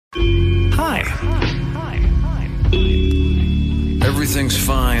Hi. Everything's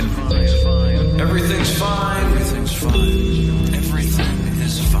fine. Everything's fine. Everything's fine. Everything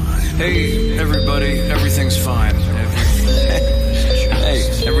is fine. Hey, everybody, everything's fine.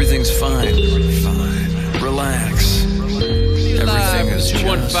 Hey, everything's fine. Fine. Relax. Everything is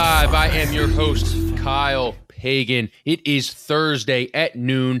 215. I am your host, Kyle Pagan. It is Thursday at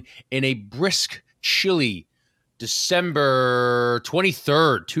noon in a brisk, chilly December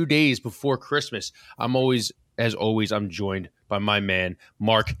 23rd, 2 days before Christmas. As always, I'm joined by my man,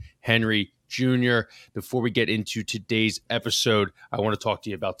 Mark Henry Jr. Before we get into today's episode, I want to talk to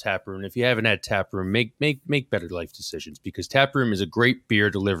you about Taproom. If you haven't had Taproom, make better life decisions, because Taproom is a great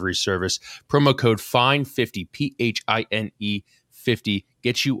beer delivery service. Promo code FINE50, PHINE 50,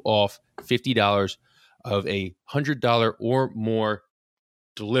 gets you off $50 of a $100 or more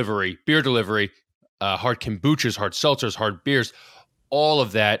delivery, beer delivery, hard kombuchas, hard seltzers, hard beers, all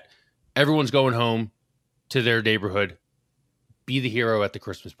of that. Everyone's going home to their neighborhood. Be the hero at the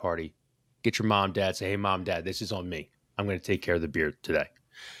Christmas party. Get your mom, dad, say, hey, mom, dad, this is on me. I'm going to take care of the beer today.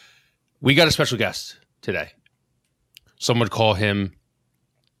 We got a special guest today. Some would call him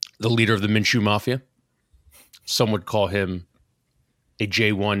the leader of the Minshew Mafia. Some would call him a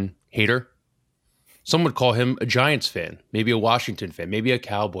J1 hater. Some would call him a Giants fan, maybe a Washington fan, maybe a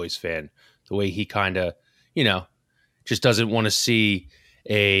Cowboys fan, the way he kind of, just doesn't want to see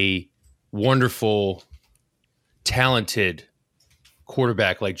a wonderful, talented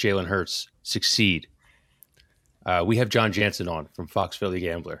quarterback like Jalen Hurts succeed. We have John Jansen on from Fox Philly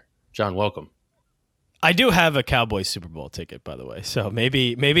Gambler. John, welcome. I do have a Cowboys Super Bowl ticket, by the way, so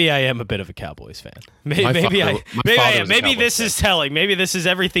maybe I am a bit of a Cowboys fan. Maybe this is telling. Maybe this is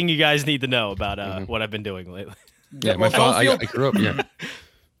everything you guys need to know about what I've been doing lately. Yeah, my father. I grew up. Yeah.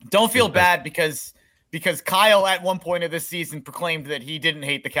 Don't feel bad because Kyle at one point of this season proclaimed that he didn't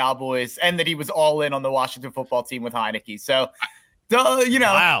hate the Cowboys and that he was all in on the Washington football team with Heineke. So,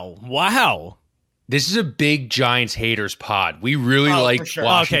 Wow. This is a big Giants haters pod. We really like sure.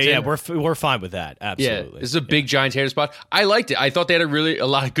 Washington. Okay, yeah, we're fine with that. Absolutely. Yeah, this is a big Giants haters pod. I liked it. I thought they had a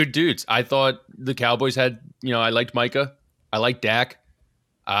lot of good dudes. I thought the Cowboys had, I liked Micah. I liked Dak.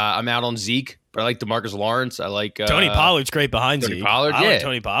 I'm out on Zeke, but I like DeMarcus Lawrence. I like Tony Pollard's great behind Tony Zeke. Pollard. I Yeah, like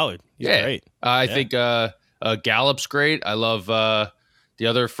Tony Pollard. He's great. I think Gallup's great. I love the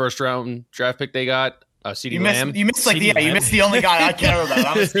other first round draft pick they got. CeeDee Lamb. You missed the only guy I care about.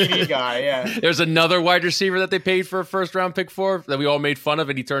 I'm a CeeDee guy. Yeah. There's another wide receiver that they paid for a first round pick for that we all made fun of,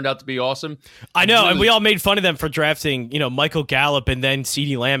 and he turned out to be awesome. I know, and we all made fun of them for drafting, Michael Gallup and then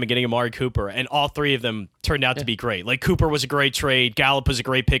CeeDee Lamb and getting Amari Cooper, and all three of them turned out to be great. Like Cooper was a great trade, Gallup was a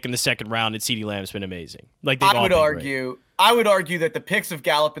great pick in the second round, and CeeDee Lamb's been amazing. Like I would argue that the picks of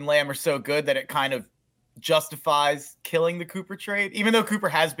Gallup and Lamb are so good that it kind of justifies killing the Cooper trade, even though Cooper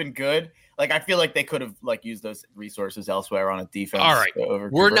has been good. Like, I feel like they could have used those resources elsewhere on a defense. All right,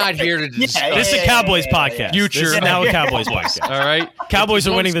 we're not here to discuss. This is a Cowboys podcast. Future this is now a Cowboys podcast. All right, Cowboys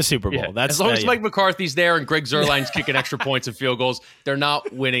are winning the Super Bowl. Yeah. That's as long as Mike McCarthy's there and Greg Zuerlein's kicking extra points and field goals, they're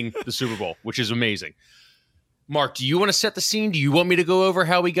not winning the Super Bowl, which is amazing. Mark, do you want to set the scene? Do you want me to go over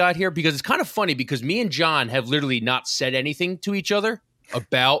how we got here? Because it's kind of funny because me and John have literally not said anything to each other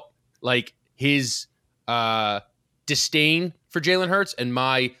about his disdain for Jalen Hurts and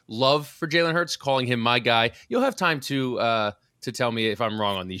my love for Jalen Hurts, calling him my guy. You'll have time to tell me if I'm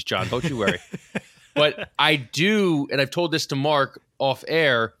wrong on these, John. Don't you worry. But I do, and I've told this to Mark off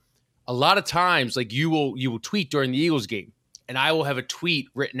air, a lot of times, you will tweet during the Eagles game, and I will have a tweet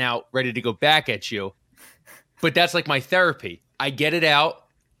written out ready to go back at you. But that's like my therapy. I get it out.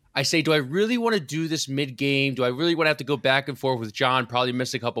 I say, do I really want to do this mid-game? Do I really want to have to go back and forth with John, probably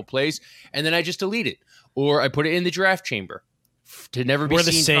miss a couple plays? And then I just delete it. Or I put it in the draft chamber to never be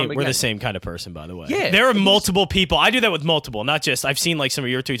seen. We're the same kind of person, by the way. Yeah. There are multiple people. I do that with multiple, not just, I've seen some of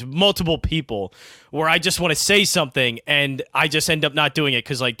your tweets, multiple people where I just want to say something and I just end up not doing it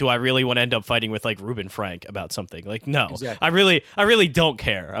because, do I really want to end up fighting with, Reuben Frank about something? No. Exactly. I really don't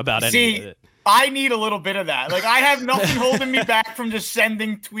care about any of it. I need a little bit of that. I have nothing holding me back from just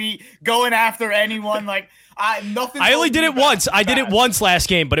sending tweet, going after anyone. I only did it once. I did it once last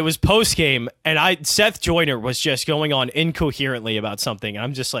game, but it was post game, and Seth Joyner was just going on incoherently about something. And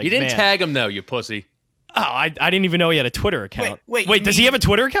I'm just like, you didn't tag him though, you pussy. Oh, I didn't even know he had a Twitter account. Wait, does he have a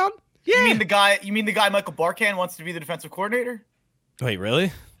Twitter account? Yeah. You mean the guy Michael Barkan wants to be the defensive coordinator? Wait,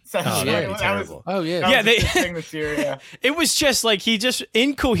 really? Terrible. Thing this year, yeah. It was just he just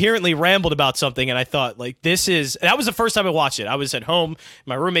incoherently rambled about something, and I thought that was the first time I watched it. I was at home.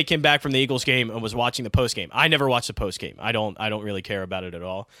 My roommate came back from the Eagles game and was watching the post game. I never watched the post game. I don't really care about it at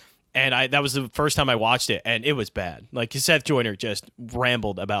all. And that was the first time I watched it, and it was bad. Like Seth Joyner just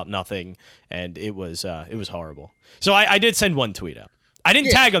rambled about nothing, and it was horrible. So I did send one tweet out. I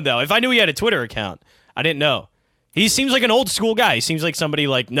didn't tag him though. If I knew he had a Twitter account, I didn't know. He seems like an old school guy. He seems like somebody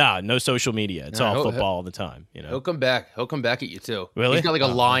like, no social media. It's all football all the time. You know, He'll come back. He'll come back at you too. Really? He's got like a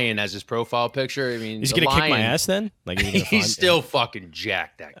lion as his profile picture. I mean, he's gonna kick my ass then. Like he's still fucking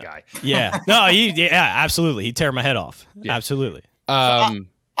jacked. That guy. Yeah. No. Absolutely. He'd tear my head off. Yeah. Absolutely.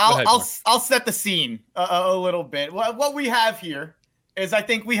 I'll set the scene a little bit. What we have here is I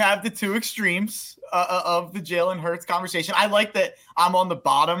think we have the two extremes of the Jalen Hurts conversation. I like that I'm on the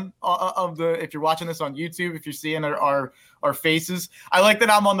bottom of the, if you're watching this on YouTube, if you're seeing our faces, I like that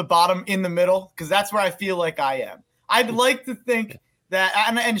I'm on the bottom in the middle because that's where I feel like I am. I'd like to think that,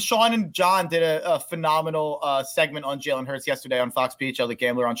 and Sean and John did a phenomenal segment on Jalen Hurts yesterday on Fox PHL The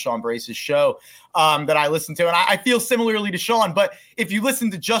Gambler on Sean Brace's show that I listened to. And I feel similarly to Sean, but if you listen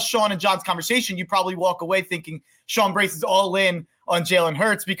to just Sean and John's conversation, you probably walk away thinking Sean Brace is all in on Jalen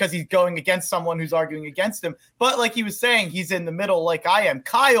Hurts because he's going against someone who's arguing against him. But like he was saying, he's in the middle like I am.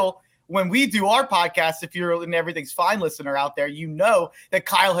 Kyle, when we do our podcast, if you're an Everything's Fine listener out there, you know that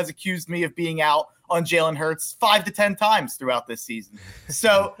Kyle has accused me of being out on Jalen Hurts 5 to 10 times throughout this season.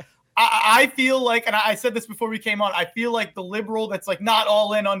 So I feel like, and I said this before we came on, I feel like the liberal that's like not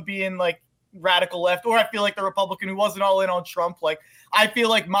all in on being like radical left, or I feel like the Republican who wasn't all in on Trump. Like I feel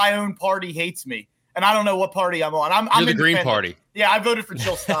like my own party hates me. And I don't know what party I'm on. I'm the Green Party. Yeah, I voted for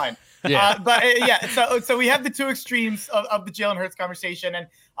Jill Stein. So we have the two extremes of the Jalen Hurts conversation. And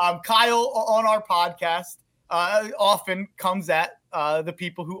Kyle on our podcast often comes at the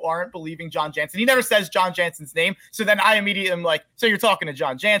people who aren't believing John Jansen. He never says John Jansen's name. So then I immediately am like, so you're talking to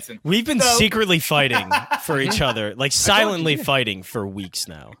John Jansen. We've been secretly fighting for each other, like silently fighting for weeks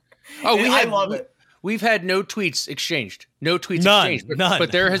now. Oh, I love it. We've had no tweets exchanged. None.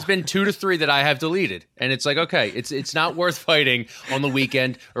 But there has been 2 to 3 that I have deleted. And it's like, okay, it's not worth fighting on the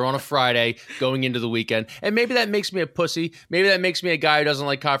weekend or on a Friday going into the weekend. And maybe that makes me a pussy. Maybe that makes me a guy who doesn't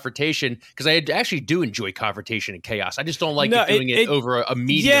like confrontation, because I actually do enjoy confrontation and chaos. I just don't like doing it over a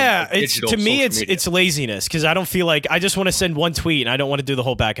medium. Yeah, it's laziness, because I don't feel like, I just want to send one tweet and I don't want to do the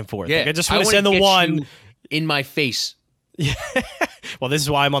whole back and forth. Yeah, like, I just want to send the one in my face. Yeah. Well, this is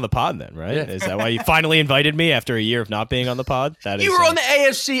why I'm on the pod then, right? Yeah. Is that why you finally invited me after a year of not being on the pod? You were on the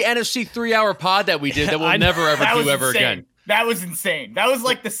AFC NFC 3-hour pod that we did that we'll never ever do ever again. That was insane. That was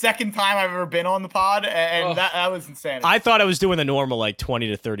like the second time I've ever been on the pod, and that was insane. I thought I was doing the normal like 20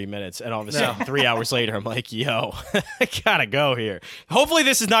 to 30 minutes, and all of a sudden 3 hours later, I'm like, yo, I gotta go here. Hopefully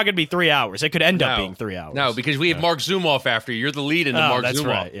this is not going to be 3 hours. It could end up being 3 hours. No, because we have Mark Zumoff after you. You're the lead in the Mark that's Zumoff.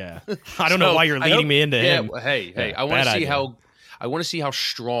 Right, yeah. I don't know why you're leading me into him. Hey, I want to see how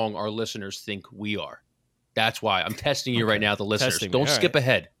strong our listeners think we are. That's why I'm testing you right now, the listeners. Don't skip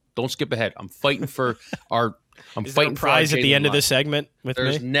ahead. Don't skip ahead. I'm fighting for our. Is there a prize at the end of this segment with me?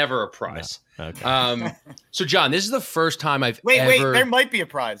 There's never a prize. No. Okay. So, John, this is the first time I've Wait, there might be a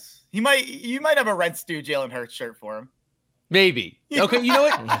prize. You might have a Red Stew Jalen Hurts shirt for him. Maybe. Okay, you know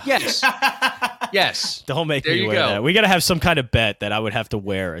what? Yes. Yes. Don't make me wear that. We got to have some kind of bet that I would have to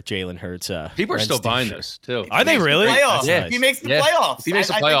wear a Jalen Hurts. People are still buying this, too. Are they really? Playoffs. Nice. He makes the playoffs. He makes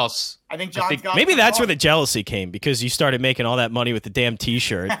the playoffs. I think John's got maybe that's where the jealousy came, because you started making all that money with the damn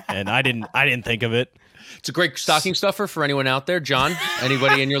T-shirt, and I didn't think of it. It's a great stocking stuffer for anyone out there. John,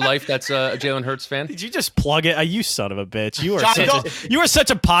 anybody in your life that's a Jalen Hurts fan? Did you just plug it? You son of a bitch. You are such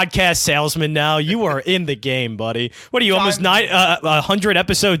a podcast salesman now. You are in the game, buddy. What are you, almost 100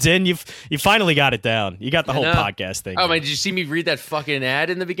 episodes in? You finally got it down. You got the whole podcast thing. Oh, man, did you see me read that fucking ad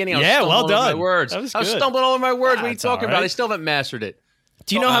in the beginning? Yeah, well done. My words. I was stumbling over my words. What are you talking about? I still haven't mastered it.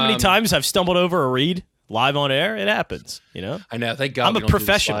 Do you know how many times I've stumbled over a read live on air? It happens, you know? I know. Thank God I'm a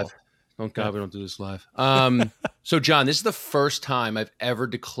professional. Thank God we don't do this live. So, John, this is the first time I've ever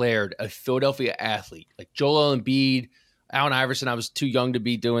declared a Philadelphia athlete. Like Joel Embiid, Allen Iverson, I was too young to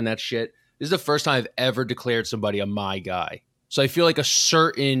be doing that shit. This is the first time I've ever declared somebody a my guy. So I feel like a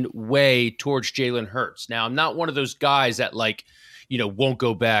certain way towards Jalen Hurts. Now, I'm not one of those guys that won't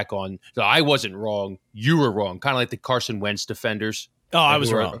go back on, I wasn't wrong, you were wrong. Kind of like the Carson Wentz defenders. Oh, I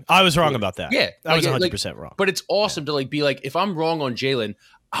was wrong. I was wrong about that. Yeah. I was 100% wrong. But it's awesome to be like, if I'm wrong on Jalen,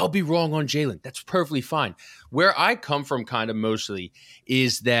 I'll be wrong on Jalen. That's perfectly fine. Where I come from kind of mostly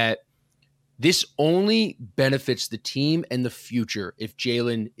is that this only benefits the team and the future if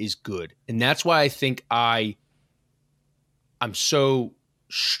Jalen is good. And that's why I think I'm so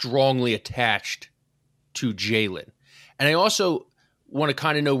strongly attached to Jalen. And I also want to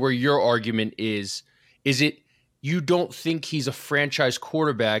kind of know where your argument is. Is it you don't think he's a franchise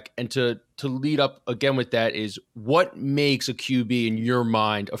quarterback. And to lead up again with that is, what makes a QB in your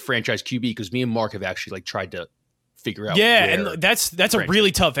mind a franchise QB? Because me and Mark have actually tried to figure out. Yeah, and that's a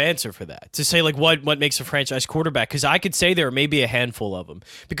really tough answer for that, to say what makes a franchise quarterback, because I could say there may be a handful of them,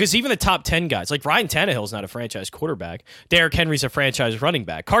 because even the top 10 guys, like Ryan Tannehill's not a franchise quarterback, Derrick Henry's a franchise running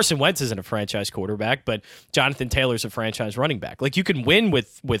back, Carson Wentz isn't a franchise quarterback, but Jonathan Taylor's a franchise running back. Like, you can win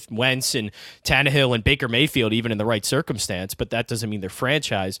with Wentz and Tannehill and Baker Mayfield even in the right circumstance, but that doesn't mean they're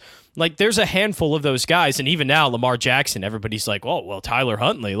franchise. Like, there's a handful of those guys, and even now Lamar Jackson, everybody's like, oh well, Tyler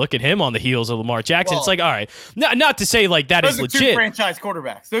Huntley, look at him on the heels of Lamar Jackson. Well, it's like, all right, not to say like that is legit. Those are two franchise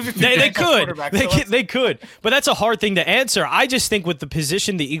quarterbacks. Those are two quarterbacks. They could, but that's a hard thing to answer. I just think with the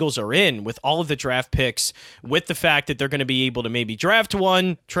position the Eagles are in, with all of the draft picks, with the fact that they're going to be able to maybe draft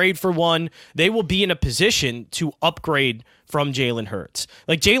one, trade for one, they will be in a position to upgrade from Jalen Hurts.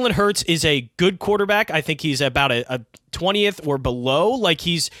 Like, Jalen Hurts is a good quarterback. I think he's about a 20th or below. Like,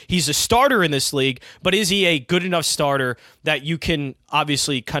 he's a starter in this league, but is he a good enough starter that you can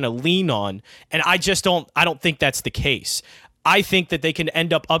obviously kind of lean on? And I don't think that's the case. I think that they can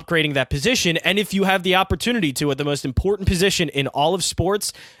end up upgrading that position, and if you have the opportunity to at the most important position in all of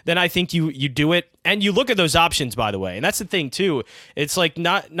sports, then I think you do it. And you look at those options, by the way, and that's the thing too. It's like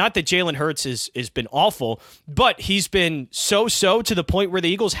not that Jalen Hurts has been awful, but he's been so to the point where the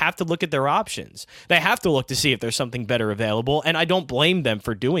Eagles have to look at their options. They have to look to see if there's something better available, and I don't blame them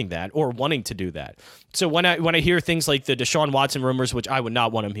for doing that or wanting to do that. So when I hear things like the Deshaun Watson rumors, which I would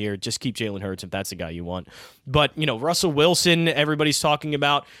not want him here, just keep Jalen Hurts if that's the guy you want. But, Russell Wilson, everybody's talking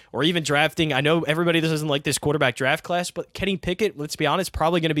about, or even drafting. I know everybody doesn't like this quarterback draft class, but Kenny Pickett, let's be honest,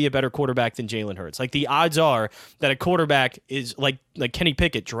 probably going to be a better quarterback than Jalen Hurts. Like, the odds are that a quarterback is like Kenny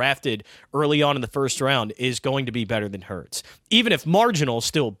Pickett, drafted early on in the first round, is going to be better than Hurts. Even if marginal,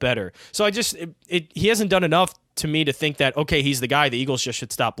 still better. So he hasn't done enough to me to think that, okay, he's the guy, the Eagles just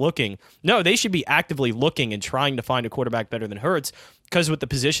should stop looking. No, they should be actively looking and trying to find a quarterback better than Hurts, because with the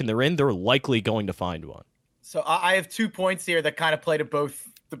position they're in, they're likely going to find one. So I have 2 points here that kind of play to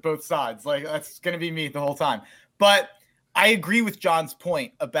both sides. Like, that's going to be me the whole time. But I agree with John's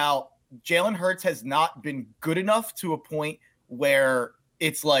point about Jalen Hurts has not been good enough to a point where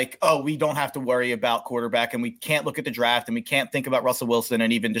it's like, oh, we don't have to worry about quarterback, and we can't look at the draft, and we can't think about Russell Wilson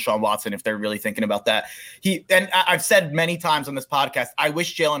and even Deshaun Watson if they're really thinking about that. And I've said many times on this podcast, I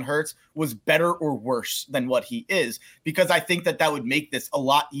wish Jalen Hurts was better or worse than what he is, because I think that would make this a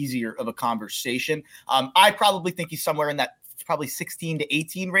lot easier of a conversation. I probably think he's somewhere in that probably 16 to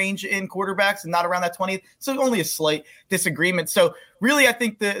 18 range in quarterbacks and not around that 20th. So only a slight disagreement. So really, I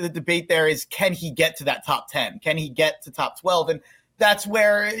think the debate there is, can he get to that top 10? Can he get to top 12? And that's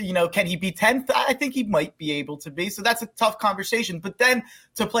where, can he be 10th? I think he might be able to be. So that's a tough conversation. But then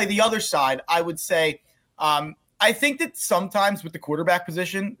to play the other side, I would say, I think that sometimes with the quarterback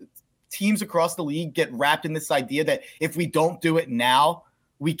position, teams across the league get wrapped in this idea that if we don't do it now,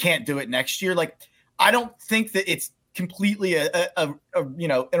 we can't do it next year. Like, I don't think that it's completely an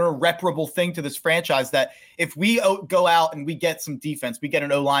irreparable thing to this franchise that if we go out and we get some defense, we get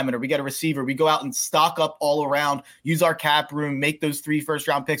an O lineman or we get a receiver, we go out and stock up all around, use our cap room, make those 3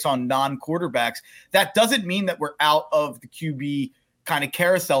 first-round picks on non-quarterbacks, that doesn't mean that we're out of the QB kind of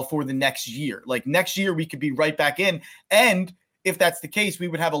carousel for the next year. Like, next year we could be right back in, and if that's the case, we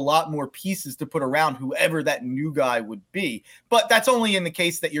would have a lot more pieces to put around whoever that new guy would be. But that's only in the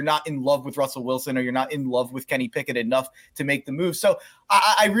case that you're not in love with Russell Wilson or you're not in love with Kenny Pickett enough to make the move. So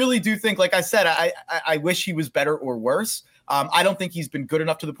I really do think, like I said, I wish he was better or worse. I don't think he's been good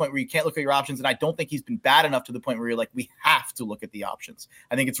enough to the point where you can't look at your options, and I don't think he's been bad enough to the point where you're like, we have to look at the options.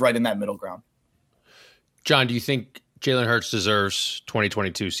 I think it's right in that middle ground. John, do you think Jalen Hurts deserves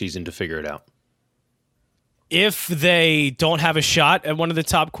 2022 season to figure it out? If they don't have a shot at one of the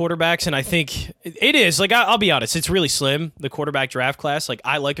top quarterbacks, and I think it is, like, I'll be honest, it's really slim, the quarterback draft class. Like,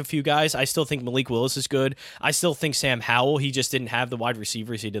 I like a few guys. I still think Malik Willis is good. I still think Sam Howell, he just didn't have the wide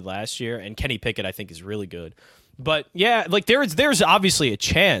receivers he did last year, and Kenny Pickett, I think, is really good. But yeah, like, there's obviously a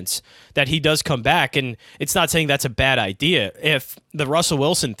chance that he does come back, and it's not saying that's a bad idea. If the Russell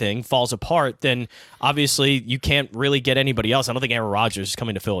Wilson thing falls apart, then obviously you can't really get anybody else. I don't think Aaron Rodgers is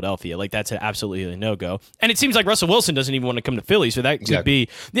coming to Philadelphia. Like, that's absolutely a no-go. And it seems like Russell Wilson doesn't even want to come to Philly, so that could be,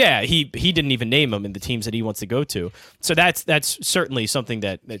 he didn't even name him in the teams that he wants to go to. So that's certainly something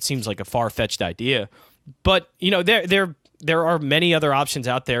that seems like a far-fetched idea. But, there are many other options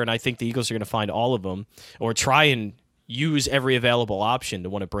out there, and I think the Eagles are going to find all of them or try and use every available option to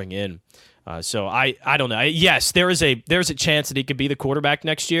want to bring in. So I don't know. Yes, there's a chance that he could be the quarterback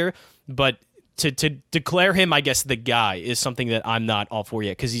next year, but to declare him, I guess, the guy is something that I'm not all for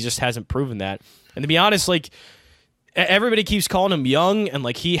yet, because he just hasn't proven that. And to be honest, like, everybody keeps calling him young, and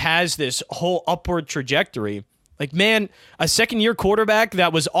like he has this whole upward trajectory. Like, man, a second-year quarterback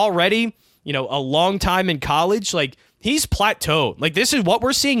that was already, a long time in college, like he's plateaued. Like, this is what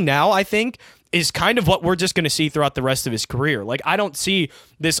we're seeing now, I think, is kind of what we're just going to see throughout the rest of his career. Like, I don't see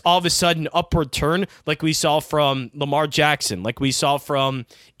this all of a sudden upward turn like we saw from Lamar Jackson, like we saw from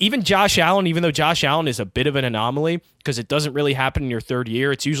even Josh Allen, even though Josh Allen is a bit of an anomaly because it doesn't really happen in your third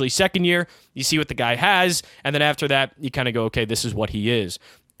year. It's usually second year. You see what the guy has, and then after that, you kind of go, okay, this is what he is.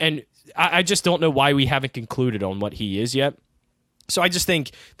 And I just don't know why we haven't concluded on what he is yet. So I just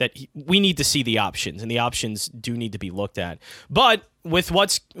think that we need to see the options, and the options do need to be looked at. But with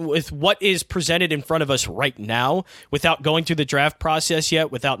what is presented in front of us right now, without going through the draft process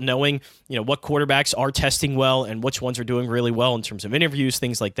yet, without knowing what quarterbacks are testing well and which ones are doing really well in terms of interviews,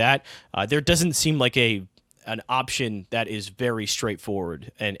 things like that, there doesn't seem like an option that is very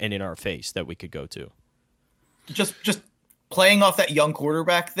straightforward and in our face that we could go to. Just playing off that young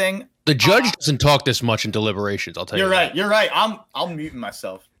quarterback thing. The judge doesn't talk this much in deliberations. I'll tell you. You're right. I'm muting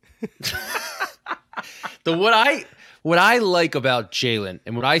myself. What I like about Jalen,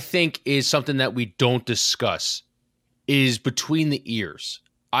 and what I think is something that we don't discuss, is between the ears.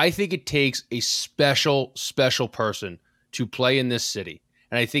 I think it takes a special person to play in this city.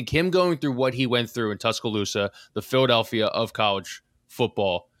 And I think him going through what he went through in Tuscaloosa, the Philadelphia of college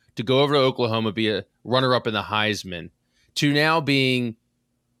football, to go over to Oklahoma, be a runner-up in the Heisman, to now being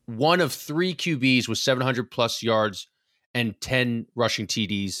one of 3 QBs with 700-plus yards and 10 rushing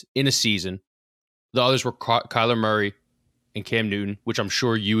TDs in a season. The others were Kyler Murray and Cam Newton, which I'm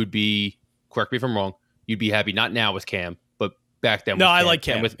sure you would be, correct me if I'm wrong, you'd be happy, not now with Cam, but back then with Cam. I like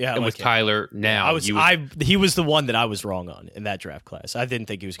Cam. And with Kyler now. He was the one that I was wrong on in that draft class. I didn't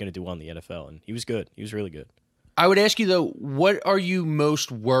think he was going to do well in the NFL, and he was good. He was really good. I would ask you, though, what are you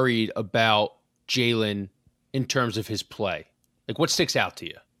most worried about Jalen in terms of his play? Like, what sticks out to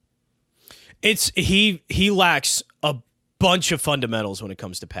you? He lacks a bunch of fundamentals when it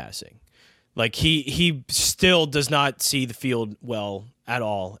comes to passing. Like he still does not see the field well at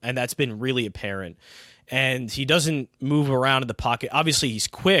all, and that's been really apparent. And he doesn't move around in the pocket. Obviously, he's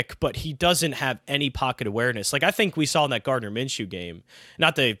quick, but he doesn't have any pocket awareness. Like I think we saw in that Gardner Minshew game.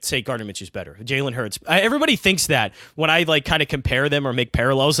 Not to say Gardner Minshew's better. Jalen Hurts. Everybody thinks that when I like kind of compare them or make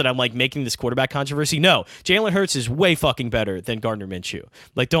parallels that I'm like making this quarterback controversy. No, Jalen Hurts is way fucking better than Gardner Minshew.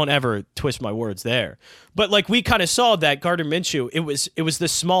 Like don't ever twist my words there. But like we kind of saw that Gardner Minshew, it was the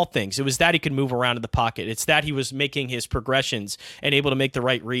small things. It was that he could move around in the pocket. It's that he was making his progressions and able to make the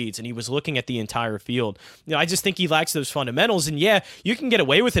right reads, and he was looking at the entire field. I just think he lacks those fundamentals. And yeah, you can get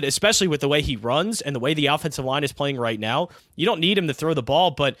away with it, especially with the way he runs and the way the offensive line is playing right now. You don't need him to throw the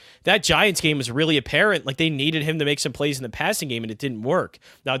ball, but that Giants game was really apparent. Like they needed him to make some plays in the passing game, and it didn't work.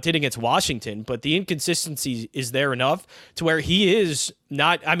 Now it did against Washington, but the inconsistency is there enough to where he is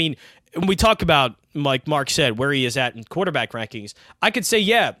not. I mean, when we talk about, like Mark said, where he is at in quarterback rankings, I could say,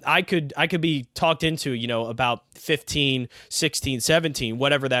 yeah, I could be talked into, about 15, 16, 17,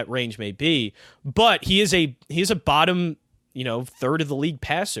 whatever that range may be. But he is a bottom, third of the league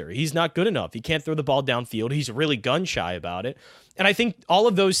passer. He's not good enough. He can't throw the ball downfield. He's really gun shy about it. And I think all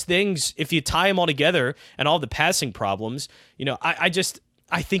of those things, if you tie them all together and all the passing problems,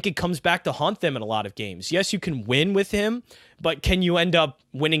 I think it comes back to haunt them in a lot of games. Yes, you can win with him, but can you end up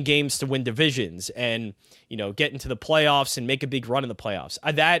winning games to win divisions and, get into the playoffs and make a big run in the playoffs?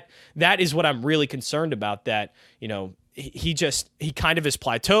 That is what I'm really concerned about, that, he kind of is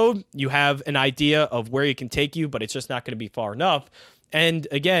plateaued. You have an idea of where he can take you, but it's just not going to be far enough. And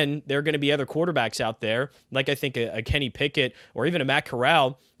again, there are going to be other quarterbacks out there, like I think a Kenny Pickett or even a Matt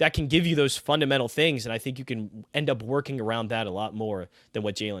Corral, that can give you those fundamental things. And I think you can end up working around that a lot more than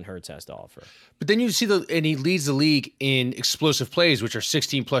what Jalen Hurts has to offer. But then you see and he leads the league in explosive plays, which are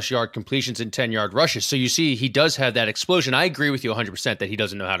 16-plus yard completions and 10-yard rushes. So you see he does have that explosion. I agree with you 100% that he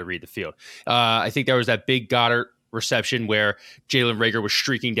doesn't know how to read the field. I think there was that big Goddard reception where Jalen Reagor was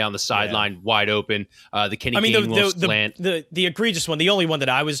streaking down the sideline wide open. The Kenny Gainwell slant. The egregious one, the only one that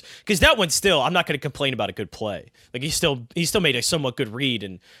I was, because that one still, I'm not going to complain about a good play. Like he still made a somewhat good read,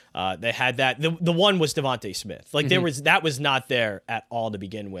 and they had that. The one was Devontae Smith. Like that was not there at all to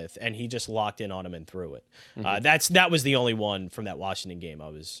begin with, and he just locked in on him and threw it. That was the only one from that Washington game I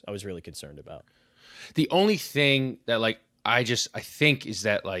was really concerned about. The only thing that I think is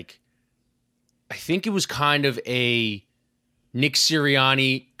that I think it was kind of a Nick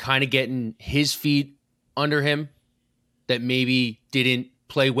Sirianni kind of getting his feet under him that maybe didn't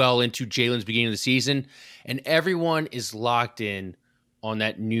play well into Jalen's beginning of the season. And everyone is locked in on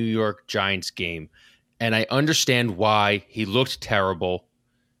that New York Giants game. And I understand why he looked terrible.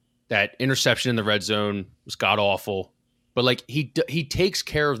 That interception in the red zone was god awful, but like he takes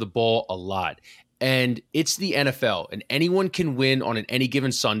care of the ball a lot. And it's the NFL, and anyone can win on any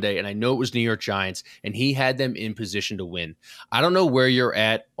given Sunday. And I know it was New York Giants, and he had them in position to win. I don't know where you're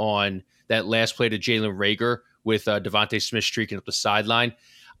at on that last play to Jalen Reagor with Devontae Smith streaking up the sideline.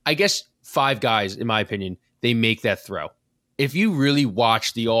 I guess 5 guys, in my opinion, they make that throw. If you really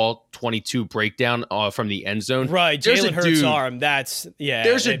watch the all 22 breakdown from the end zone, right? Jalen Hurts' arm.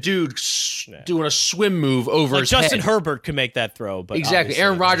 There's a dude doing a swim move over his Justin head. Herbert could make that throw, but exactly.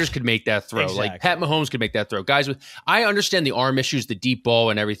 Aaron Rodgers could make that throw. Exactly. Like Pat Mahomes could make that throw. Guys I understand the arm issues, the deep ball,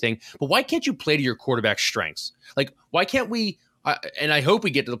 and everything, but why can't you play to your quarterback's strengths? Like, why can't we? And I hope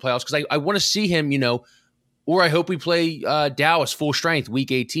we get to the playoffs because I want to see him. Or I hope we play Dallas full strength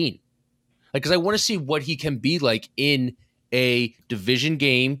week 18. Like, because I want to see what he can be like in a division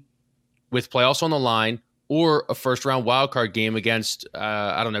game with playoffs on the line, or a first-round wildcard game against,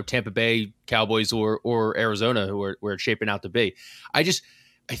 Tampa Bay Cowboys or Arizona, where it's shaping out to be. I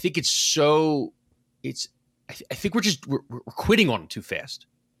think I think we're quitting on him too fast.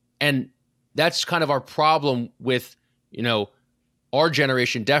 And that's kind of our problem with, our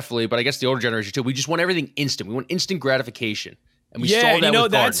generation definitely, but I guess the older generation too. We just want everything instant. We want instant gratification. And we saw that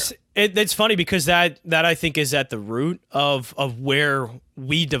with Gardner. That's funny because that I think is at the root of where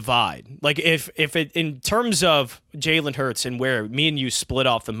we divide. Like if it in terms of Jalen Hurts and where me and you split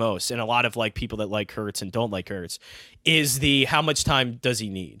off the most, and a lot of like people that like Hurts and don't like Hurts, is the how much time does he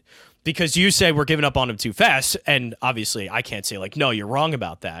need? Because you say we're giving up on him too fast, and obviously I can't say like, no, you're wrong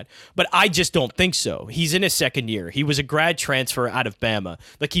about that. But I just don't think so. He's in his second year. He was a grad transfer out of Bama.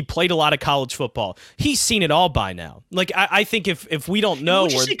 Like he played a lot of college football. He's seen it all by now. Like I think if we don't know,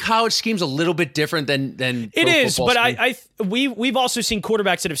 would you say college scheme's a little bit different than it is. But we've also seen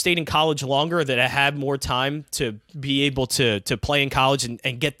quarterbacks that have stayed in college longer, that have had more time to be able to play in college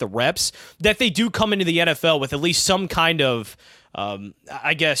and get the reps, that they do come into the NFL with at least some kind of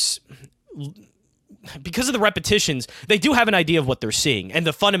I guess because of the repetitions, they do have an idea of what they're seeing, and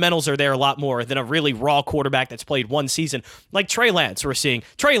the fundamentals are there a lot more than a really raw quarterback that's played one season. Like Trey Lance, we're seeing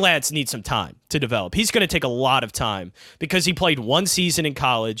Trey Lance needs some time to develop. He's going to take a lot of time because he played one season in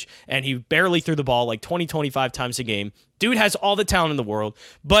college and he barely threw the ball like 25 times a game. Dude has all the talent in the world,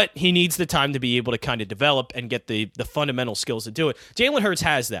 but he needs the time to be able to kind of develop and get the fundamental skills to do it. Jalen Hurts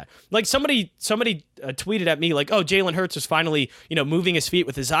has that. Like somebody tweeted at me like, "Oh, Jalen Hurts is finally moving his feet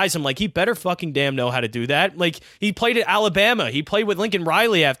with his eyes." I'm like, he better fucking damn know how to do that. Like he played at Alabama, he played with Lincoln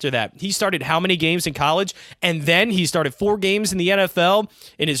Riley after that. He started how many games in college, and then he started 4 games in the NFL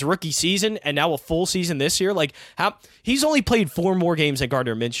in his rookie season, and now a full season this year. Like he's only played 4 more games than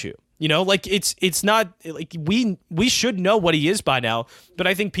Gardner Minshew. Like it's not like we should know what he is by now, but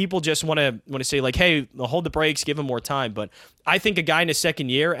I think people just want to say like, hey, hold the brakes, give him more time. But I think a guy in his second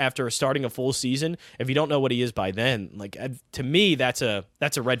year after starting a full season, if you don't know what he is by then, like to me, that's a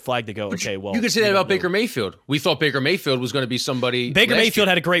red flag to go. Okay, well, you could say that about Baker Mayfield. We thought Baker Mayfield was going to be somebody. Baker Mayfield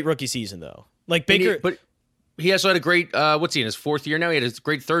had a great rookie season though. Like Baker, but he also had a great. What's he in his 4th year now? He had his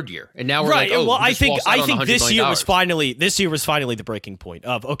great 3rd year, and now we're right. like, oh, well, I think this year was finally the breaking point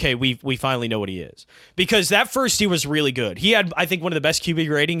of okay, we finally know what he is, because that first year was really good. He had, I think, one of the best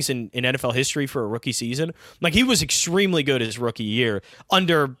QB ratings in NFL history for a rookie season. Like he was extremely good his rookie year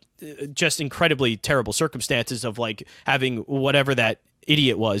under just incredibly terrible circumstances of like having whatever that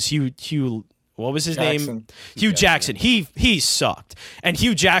idiot was, Hugh. What was his name? Hugh Jackson. He sucked. And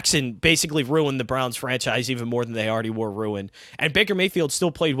Hugh Jackson basically ruined the Browns franchise even more than they already were ruined. And Baker Mayfield still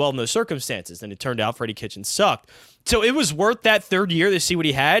played well in those circumstances. And it turned out Freddie Kitchens sucked. So it was worth that 3rd year to see what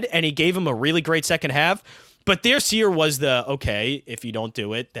he had. And he gave him a really great second half. But this year was okay, if you don't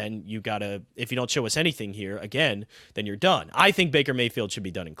do it, then if you don't show us anything here again, then you're done. I think Baker Mayfield should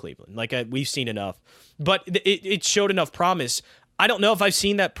be done in Cleveland. Like we've seen enough. But it showed enough promise. I don't know if I've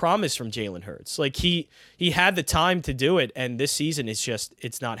seen that promise from Jalen Hurts. Like he had the time to do it, and this season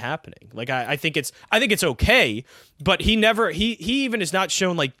it's not happening. Like I think it's okay, but he even has not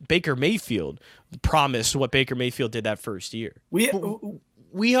shown like Baker Mayfield promised what Baker Mayfield did that first year.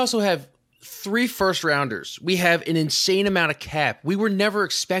 We also have 3 first-rounders. We have an insane amount of cap. We were never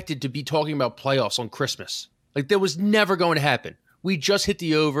expected to be talking about playoffs on Christmas. Like that was never going to happen. We just hit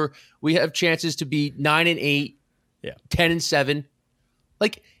the over. We have chances to be 9-8, 10-7.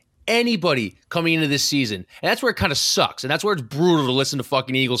 Like anybody coming into this season, and that's where it kind of sucks, and that's where it's brutal to listen to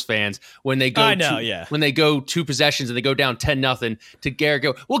fucking Eagles fans when they go. When they go 2 possessions and they go down 10-0 to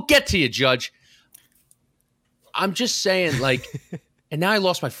Garrett. We'll get to you, Judge. I'm just saying, like, and now I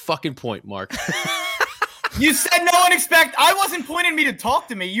lost my fucking point, Mark. You said no one I wasn't pointing me to talk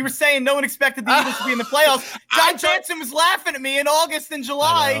to me. You were saying no one expected the Eagles to be in the playoffs. John Jansen was laughing at me in August and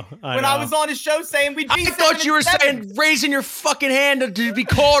July when I was on his show saying we'd be. I thought you were saying raising your fucking hand to be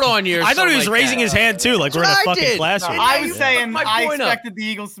called on you. I thought he was raising his hand too, like we're in a fucking classroom. No, I was saying I expected the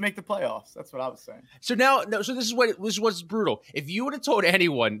Eagles to make the playoffs. That's what I was saying. So now, so this is what's brutal. If you would have told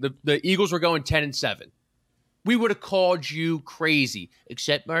anyone the Eagles were going 10-7. We would have called you crazy,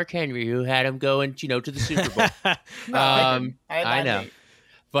 except Mark Henry, who had him going, to the Super Bowl. I know,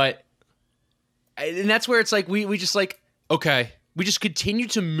 but and that's where it's like we just like okay, we just continue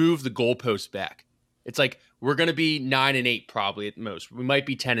to move the goalposts back. It's like we're gonna be 9-8 probably at most. We might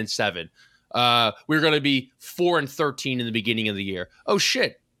be 10-7. We're gonna be 4-13 in the beginning of the year. Oh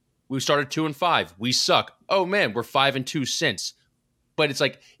shit, we started 2-5. We suck. Oh man, we're 5-2 since. But it's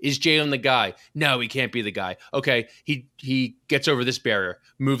like, is Jalen the guy? No, he can't be the guy. Okay, he gets over this barrier.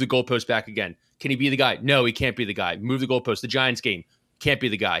 Move the goalpost back again. Can he be the guy? No, he can't be the guy. Move the goalpost. The Giants game, can't be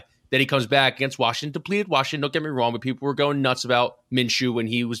the guy. Then he comes back against Washington, depleted Washington. Don't get me wrong, but people were going nuts about Minshew when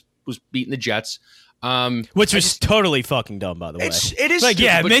he was beating the Jets. Which was totally fucking dumb, by the way. It is like, stupid,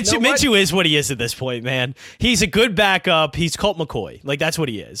 yeah, Minshew is what he is at this point, man. He's a good backup. He's Colt McCoy. Like, that's what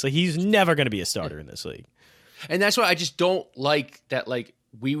he is. Like, he's never going to be a starter in this league. And that's why I just don't like that, like,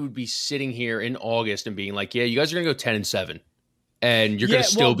 we would be sitting here in August and being like, yeah, you guys are going to go 10-7. And you're going to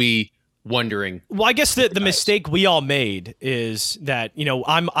still be wondering. Well, I guess the mistake we all made is that,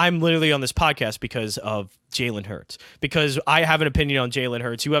 I'm literally on this podcast because of Jalen Hurts. Because I have an opinion on Jalen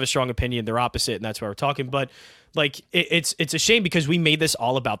Hurts. You have a strong opinion. They're opposite, and that's why we're talking. But, like, it's a shame because we made this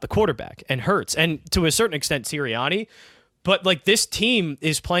all about the quarterback and Hurts. And to a certain extent, Sirianni. But, like, this team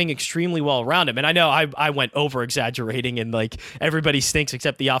is playing extremely well around him. And I know I went over-exaggerating and, like, everybody stinks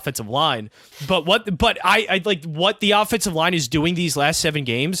except the offensive line. But what the offensive line is doing these last 7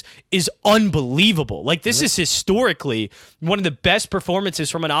 games is unbelievable. Like, this is historically one of the best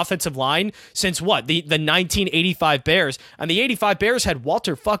performances from an offensive line since what? The 1985 Bears. And the 85 Bears had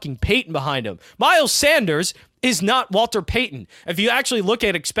Walter fucking Payton behind him. Miles Sanders is not Walter Payton. If you actually look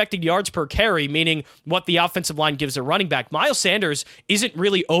at expected yards per carry, meaning what the offensive line gives a running back, Miles Sanders isn't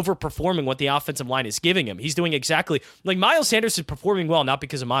really overperforming what the offensive line is giving him. He's doing exactly like Miles Sanders is performing well, not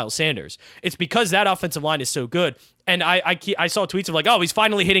because of Miles Sanders. It's because that offensive line is so good. And I saw tweets of like, oh, he's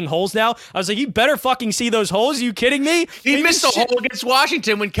finally hitting holes now. I was like, you better fucking see those holes. Are you kidding me? He missed a hole against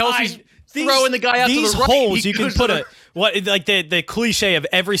Washington when Kelsey's throwing the guy out to the right. These holes, you can put the cliche of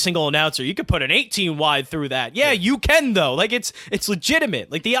every single announcer, you could put an 18 wide through that. Yeah, you can though. Like it's legitimate.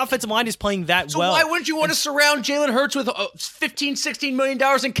 Like the offensive line is playing that well. So why wouldn't you want to surround Jalen Hurts with $15-16 million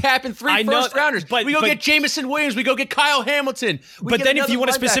in cap and 3 first rounders? But we go get Jamison Williams, we go get Kyle Hamilton. But then if you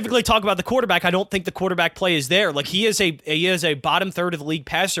want to specifically talk about the quarterback, I don't think the quarterback play is there. Like he is a bottom third of the league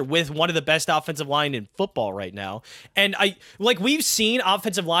passer with one of the best offensive line in football right now. And we've seen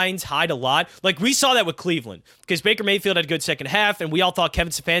offensive lines hide a lot. Like we saw that with Cleveland because Baker Mayfield had a good second half and we all thought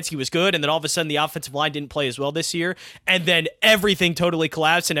Kevin Stefanski was good, and then all of a sudden the offensive line didn't play as well this year, and then everything totally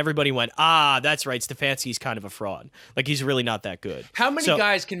collapsed and everybody went, that's right, Stefanski's kind of a fraud. Like he's really not that good. How many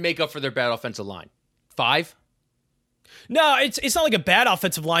guys can make up for their bad offensive line? 5? No, it's not like a bad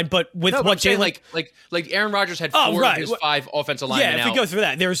offensive line, but with what Jalen like Aaron Rodgers had 4 of his 5 offensive linemen. Yeah, if we go through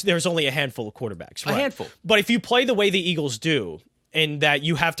that, there's only a handful of quarterbacks. Right? A handful. But if you play the way the Eagles do, in that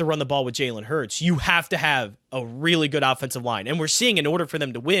you have to run the ball with Jalen Hurts, you have to have a really good offensive line. And we're seeing in order for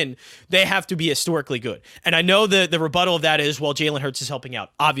them to win, they have to be historically good. And I know the rebuttal of that is, well, Jalen Hurts is helping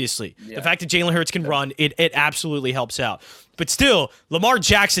out. Obviously. Yeah. The fact that Jalen Hurts can run, it absolutely helps out. But still, Lamar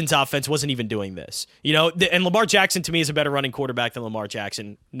Jackson's offense wasn't even doing this. And Lamar Jackson to me is a better running quarterback than Lamar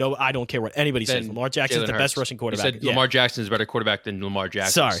Jackson. No, I don't care what anybody says. Lamar Jackson's the best rushing quarterback. You said Lamar Jackson's a better quarterback than Lamar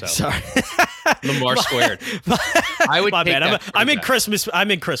Jackson. Sorry. Lamar squared. I would take that. I'm in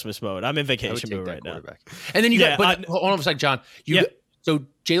Christmas mode. I'm in vacation mode right now. And then you got, hold on a second, John. So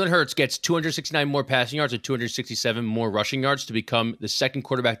Jalen Hurts gets 269 more passing yards and 267 more rushing yards to become the second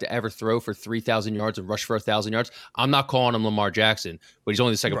quarterback to ever throw for 3,000 yards and rush for 1,000 yards. I'm not calling him Lamar Jackson, but he's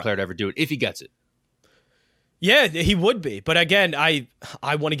only the second player to ever do it if he gets it. Yeah, he would be. But again, I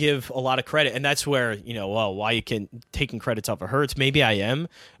want to give a lot of credit, and that's where, why you can taking credits off of Hurts. Maybe I am.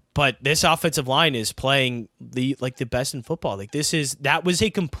 But this offensive line is playing the best in football. That was a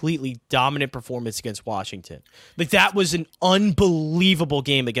completely dominant performance against Washington. Like that was an unbelievable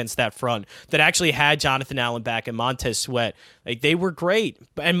game against that front that actually had Jonathan Allen back and Montez Sweat. Like they were great.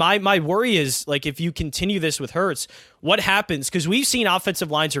 And my worry is like if you continue this with Hurts, what happens, because we've seen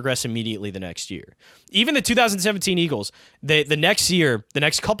offensive lines regress immediately the next year. Even the 2017 Eagles, the next year, the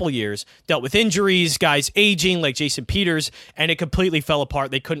next couple years, dealt with injuries, guys aging like Jason Peters, and it completely fell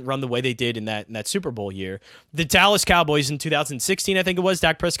apart. They couldn't run the way they did in that Super Bowl year. The Dallas Cowboys in 2016, I think it was,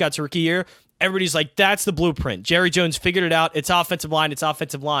 Dak Prescott's rookie year, everybody's like, that's the blueprint. Jerry Jones figured it out. It's offensive line. It's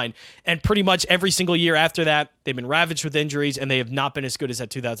offensive line. And pretty much every single year after that, they've been ravaged with injuries, and they have not been as good as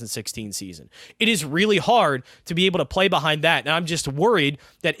that 2016 season. It is really hard to be able to play behind that. And I'm just worried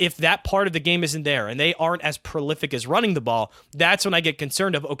that if that part of the game isn't there and they aren't as prolific as running the ball, that's when I get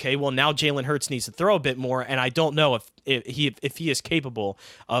concerned of, okay, well, now Jalen Hurts needs to throw a bit more, and I don't know if he is capable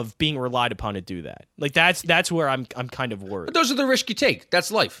of being relied upon to do that. Like that's where I'm kind of worried. But those are the risks you take.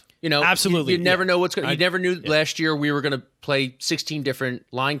 That's life. You know, absolutely. You never know what's going to. You never knew last year we were going to play 16 different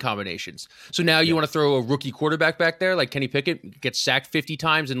line combinations. So now you want to throw a rookie quarterback back there like Kenny Pickett, gets sacked 50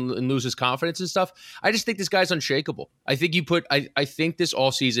 times and loses confidence and stuff. I just think this guy's unshakable. I think I think this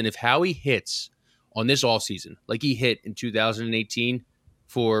offseason, if Howie hits on this offseason like he hit in 2018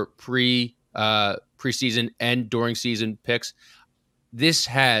 for preseason and during season picks, this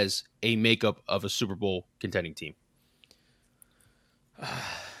has a makeup of a Super Bowl contending team.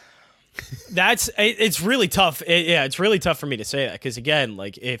 It's really tough. It's really tough for me to say that, because again,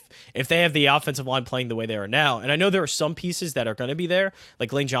 like if they have the offensive line playing the way they are now, and I know there are some pieces that are going to be there,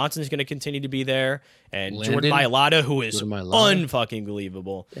 like Lane Johnson is going to continue to be there, and Jordan Mailata, who is unfucking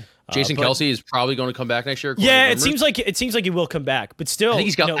believable. Yeah. Jason Kelce is probably going to come back next year. Yeah, it seems like he will come back, but still, I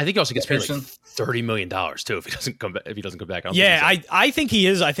think he also gets paid like $30 million too if he doesn't come back. I think he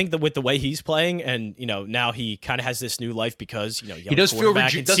is. I think that with the way he's playing, and now he kind of has this new life because he does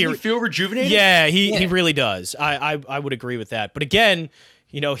feel rejuvenated. Yeah, he really does. I would agree with that. But again,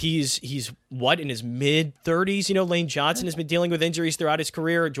 he's in his mid-30s. Lane Johnson has been dealing with injuries throughout his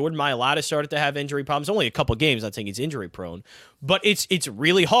career. Jordan Mailata started to have injury problems. Only a couple games, not saying he's injury prone. But it's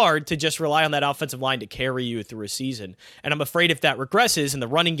really hard to just rely on that offensive line to carry you through a season. And I'm afraid if that regresses and the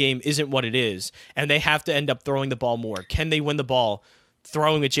running game isn't what it is, and they have to end up throwing the ball more, can they win the ball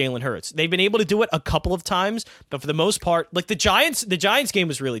throwing with Jalen Hurts? They've been able to do it a couple of times, but for the most part, like the Giants game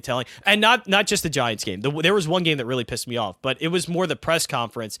was really telling, and not just the Giants game. There was one game that really pissed me off, but it was more the press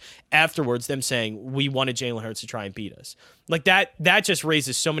conference afterwards, them saying we wanted Jalen Hurts to try and beat us. Like that just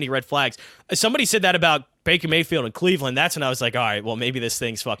raises so many red flags. Somebody said that about Baker Mayfield in Cleveland. That's when I was like, all right, well, maybe this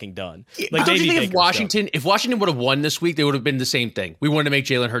thing's fucking done. Like, don't you think if Washington would have won this week, they would have been the same thing. We wanted to make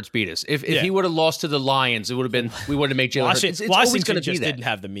Jalen Hurts beat us. If he would have lost to the Lions, it would have been we wanted to make Jalen Hurts. It's always going to be that. Didn't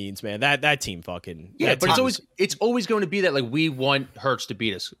have the means, man. That team fucking it's always going to be that. Like we want Hurts to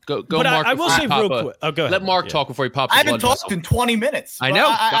beat us. Go, but Mark. I will say real quick. Oh, go ahead. Let Mark talk before he pops. I haven't talked in 20 minutes. I know.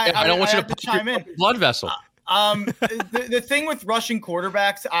 I don't want you to chime in. Blood vessel. The thing with rushing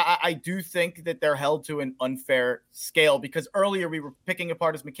quarterbacks, I do think that they're held to an unfair scale, because earlier we were picking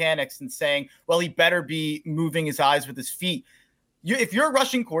apart his mechanics and saying, well, he better be moving his eyes with his feet. If you're a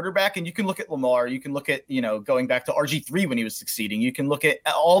rushing quarterback, and you can look at Lamar, you can look at, going back to RG3 when he was succeeding, you can look at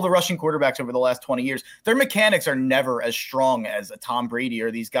all the rushing quarterbacks over the last 20 years. Their mechanics are never as strong as a Tom Brady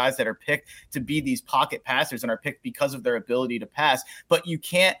or these guys that are picked to be these pocket passers and are picked because of their ability to pass. But you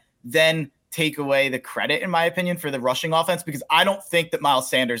can't then take away the credit, in my opinion, for the rushing offense, because I don't think that Miles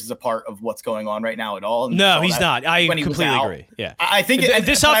Sanders is a part of what's going on right now at all. No, he's not. I completely agree. Yeah, I think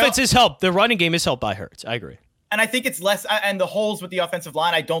this offense is helped. The running game is helped by Hurts. I agree. And I think it's less, and the holes with the offensive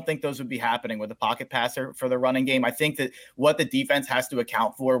line, I don't think those would be happening with a pocket passer for the running game. I think that what the defense has to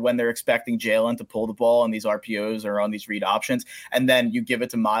account for when they're expecting Jalen to pull the ball on these RPOs or on these read options, and then you give it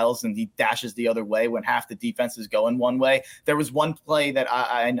to Miles and he dashes the other way when half the defense is going one way. There was one play that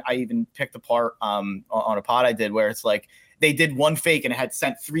I even picked apart on a pod I did where it's like, they did one fake and it had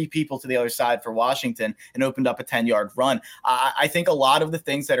sent 3 people to the other side for Washington and opened up a 10-yard run. I think a lot of the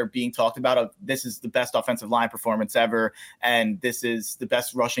things that are being talked about this is the best offensive line performance ever, and this is the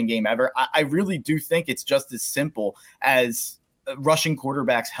best rushing game ever. I really do think it's just as simple as rushing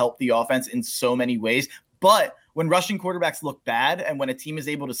quarterbacks help the offense in so many ways. But when rushing quarterbacks look bad and when a team is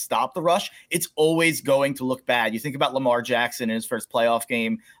able to stop the rush, it's always going to look bad. You think about Lamar Jackson in his first playoff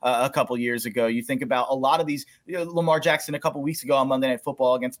game a couple years ago. You think about a lot of these, Lamar Jackson a couple weeks ago on Monday Night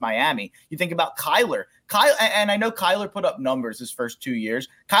Football against Miami. You think about Kyler, and I know Kyler put up numbers his first 2 years.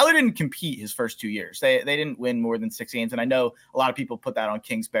 Kyler didn't compete his first 2 years. They didn't win more than 6 games. And I know a lot of people put that on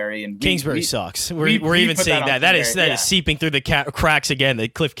Kingsbury. And Kingsbury sucks. We're even saying that. That is seeping through the cracks again.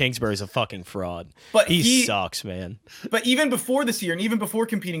 That Cliff Kingsbury's a fucking fraud. But he sucks, man. But even before this year and even before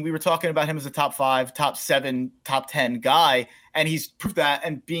competing, we were talking about him as a top 5, top 7, top 10 guy. And he's proved that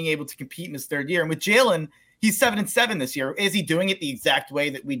and being able to compete in his third year. And with Jalen, he's 7-7 this year. Is he doing it the exact way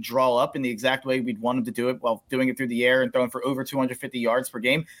that we draw up in the exact way we'd want him to do it while doing it through the air and throwing for over 250 yards per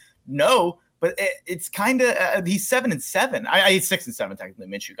game? No. But it's kind of he's 7-7. He's 6-7 technically.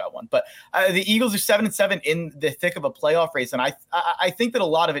 Minshew got one, but the Eagles are 7-7 in the thick of a playoff race, and I think that a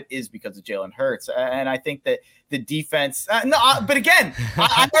lot of it is because of Jalen Hurts, and I think that the defense. But again,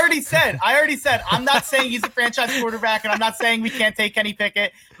 I already said I'm not saying he's a franchise quarterback, and I'm not saying we can't take Kenny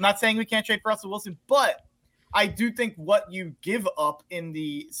Pickett. I'm not saying we can't trade for Russell Wilson, but I do think what you give up in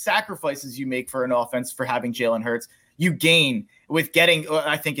the sacrifices you make for an offense for having Jalen Hurts, you gain with getting,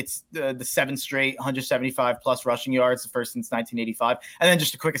 I think it's the 7 straight 175 plus rushing yards, the first since 1985. And then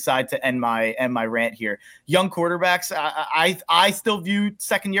just a quick aside to end my rant here. Young quarterbacks, I still view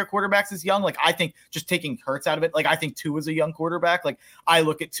second-year quarterbacks as young. Like, I think just taking Hurts out of it, like, I think Tua is a young quarterback. Like, I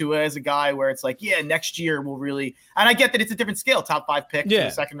look at Tua as a guy where it's like, yeah, next year we'll really – and I get that it's a different scale. Top 5 pick, to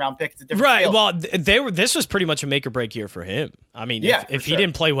a second-round pick. It's a different scale. Well, this was pretty much a make-or-break year for him. I mean, if he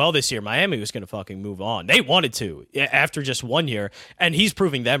didn't play well this year, Miami was going to fucking move on. They wanted to after just 1 year. And he's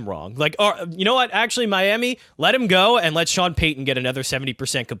proving them wrong. Like, you know what? Actually, Miami, let him go and let Sean Payton get another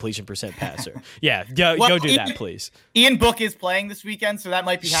 70% completion percent passer. Yeah, go do that, please. Ian Book is playing this weekend, so that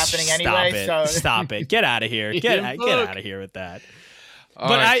might be happening anyway. Stop it. Get out of here. Get out of here with that.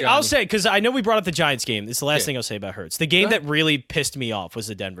 But I'll say, because I know we brought up the Giants game. This is the last thing I'll say about Hurts. The game that really pissed me off was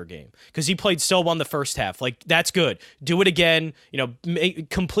the Denver game, because he played so well in the first half. Like, that's good. Do it again.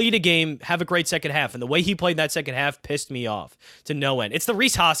 Complete a game. Have a great second half. And the way he played in that second half pissed me off to no end. It's the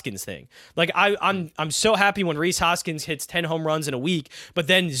Rhys Hoskins thing. Like, I'm so happy when Rhys Hoskins hits 10 home runs in a week, but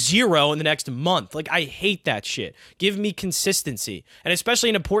then 0 in the next month. Like, I hate that shit. Give me consistency. And especially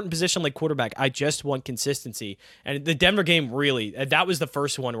in an important position like quarterback, I just want consistency. And the Denver game really, that was the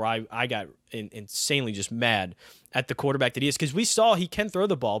first one where I got insanely just mad at the quarterback that he is, because we saw he can throw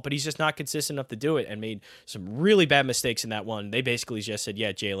the ball, but he's just not consistent enough to do it, and made some really bad mistakes in that one. They basically just said,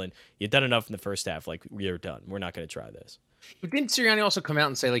 yeah, Jalen, you've done enough in the first half. Like, you're done. We're not going to try this. But didn't Sirianni also come out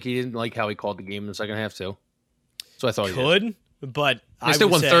and say, like, he didn't like how he called the game in the second half too? So I thought he could, but I still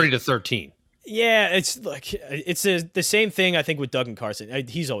won 30-13. Yeah, it's like it's the same thing, I think, with Doug and Carson.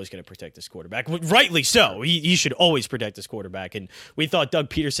 He's always going to protect his quarterback. Rightly so. He should always protect his quarterback. And we thought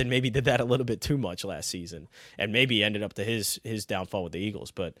Doug Peterson maybe did that a little bit too much last season, and maybe ended up to his downfall with the Eagles.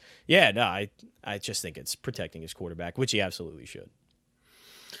 But yeah, no, I just think it's protecting his quarterback, which he absolutely should.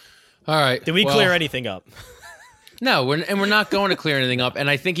 All right. Did we clear anything up? No, we're not going to clear anything up. And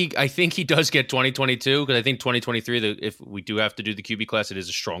I think he does get 2022, because I think 2023, if we do have to do the QB class, it is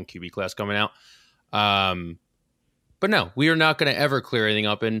a strong QB class coming out. But no, we are not going to ever clear anything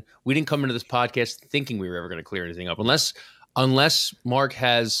up. And we didn't come into this podcast thinking we were ever going to clear anything up, unless Mark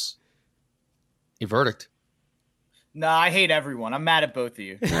has a verdict. No, I hate everyone. I'm mad at both of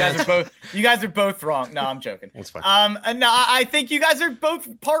you. You guys are both wrong. No, I'm joking. That's fine. No, I think you guys are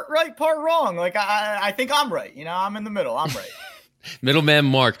both part right, part wrong. Like, I think I'm right. I'm in the middle. I'm right. Middleman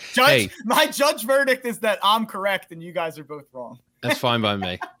Mark. My judge verdict is that I'm correct and you guys are both wrong. That's fine by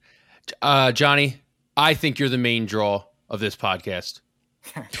me. Johnny, I think you're the main draw of this podcast.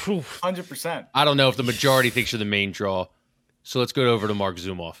 100%. I don't know if the majority thinks you're the main draw. So let's go over to Mark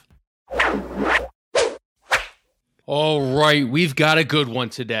Zumoff. All right, we've got a good one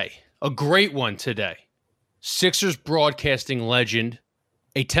today. A great one today. Sixers broadcasting legend,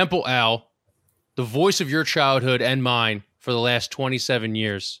 a Temple Owl, the voice of your childhood and mine for the last 27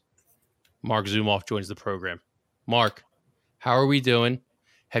 years. Mark Zumoff joins the program. Mark, how are we doing?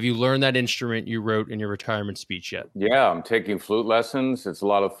 Have you learned that instrument you wrote in your retirement speech yet? Yeah, I'm taking flute lessons. It's a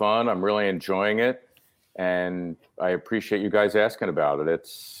lot of fun. I'm really enjoying it. And I appreciate you guys asking about it.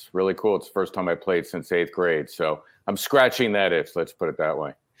 It's really cool. It's the first time I played since 8th grade. So I'm scratching that itch, let's put it that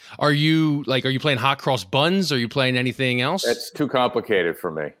way. Are you playing hot cross buns? Are you playing anything else? It's too complicated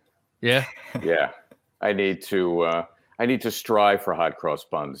for me. Yeah? Yeah. I need to strive for hot cross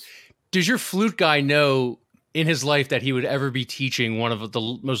buns. Does your flute guy know in his life that he would ever be teaching one of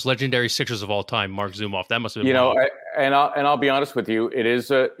the most legendary Sixers of all time, Mark Zumoff? That must have been I'll be honest with you, it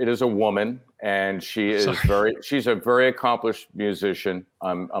is a woman, and she's a very accomplished musician.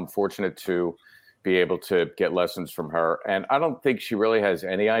 I'm fortunate to be able to get lessons from her, and I don't think she really has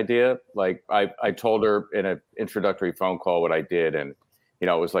any idea. Like, I told her in an introductory phone call what I did, and it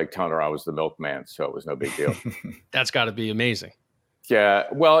was like telling her I was the milkman, so it was no big deal. That's got to be amazing. Yeah,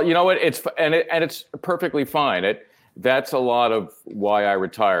 well, you know what? It's perfectly fine. That's a lot of why I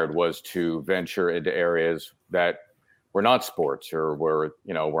retired, was to venture into areas that were not sports, or where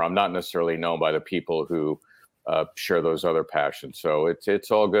I'm not necessarily known by the people who share those other passions. So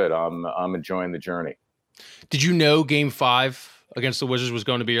it's all good. I'm enjoying the journey. Did you know Game 5 against the Wizards was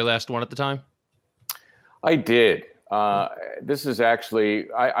going to be your last one at the time? I did. This is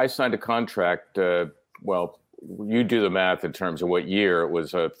actually, I signed a contract. Well, you do the math in terms of what year. It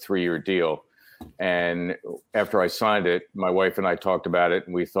was a 3-year deal. And after I signed it, my wife and I talked about it,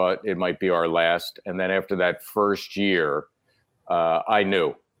 and we thought it might be our last. And then after that first year, I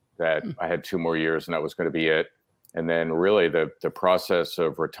knew that I had 2 more years and that was going to be it. And then really the process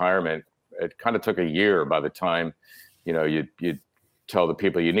of retirement, it kind of took a year by the time, you tell the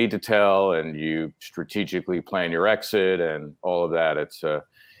people you need to tell, and you strategically plan your exit and all of that.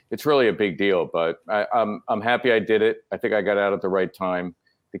 It's really a big deal, but I'm happy I did it. I think I got out at the right time.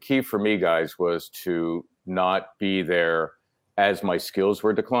 The key for me, guys, was to not be there as my skills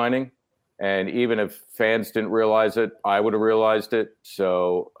were declining. And even if fans didn't realize it, I would have realized it.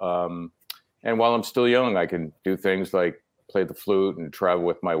 So, and while I'm still young, I can do things like play the flute and travel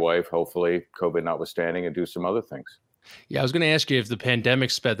with my wife, hopefully COVID notwithstanding, and do some other things. Yeah, I was going to ask you if the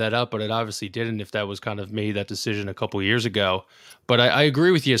pandemic sped that up, but it obviously didn't, if that was kind of made that decision a couple of years ago. But I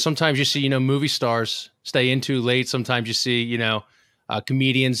agree with you. Sometimes you see, movie stars stay in too late. Sometimes you see,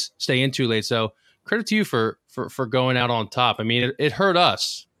 comedians stay in too late. So credit to you for going out on top. I mean, it hurt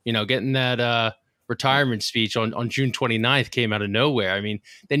us, getting that retirement speech on June 29th came out of nowhere. I mean,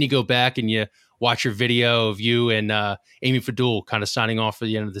 then you go back and you watch your video of you and Amy Fadul kind of signing off for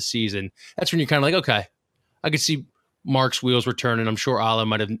the end of the season. That's when you're kind of like, okay, I could see Mark's wheels were turning. I'm sure Ala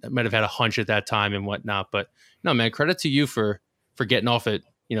might have had a hunch at that time and whatnot. But no, man, credit to you for getting off it,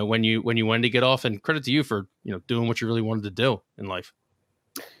 when you wanted to get off, and credit to you for, doing what you really wanted to do in life.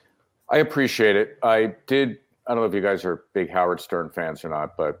 I appreciate it. I don't know if you guys are big Howard Stern fans or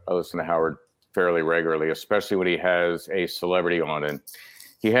not, but I listen to Howard fairly regularly, especially when he has a celebrity on. And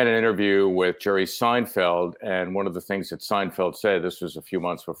he had an interview with Jerry Seinfeld. And one of the things that Seinfeld said, this was a few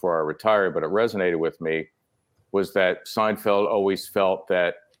months before I retired, but it resonated with me, was that Seinfeld always felt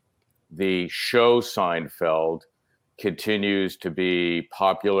that the show Seinfeld continues to be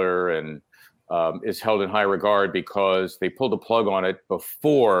popular and is held in high regard because they pulled the plug on it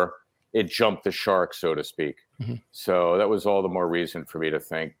before it jumped the shark, so to speak. Mm-hmm. So that was all the more reason for me to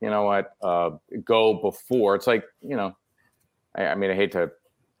think, you know what, go before. It's like, I mean, I hate to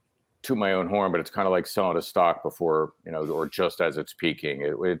toot my own horn, but it's kind of like selling a stock before, or just as it's peaking.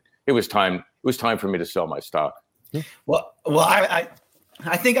 It was time. It was time for me to sell my stock. Well, I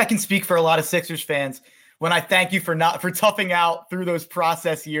think I can speak for a lot of Sixers fans when I thank you for toughing out through those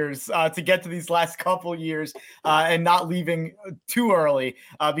process years to get to these last couple years and not leaving too early,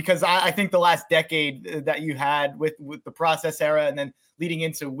 because I think the last decade that you had with the process era and then leading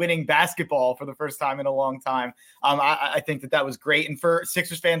into winning basketball for the first time in a long time, I think that was great. And for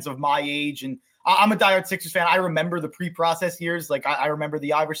Sixers fans of my age, and I'm a diehard Sixers fan, I remember the pre-process years. Like I remember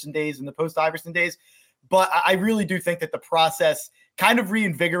the Iverson days and the post-Iverson days. But I really do think that the process kind of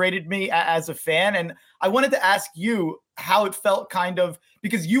reinvigorated me as a fan. And I wanted to ask you how it felt, kind of,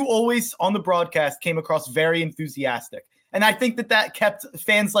 because you always on the broadcast came across very enthusiastic. And I think that kept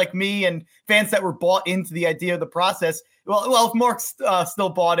fans like me and fans that were bought into the idea of the process. Well, if Mark's still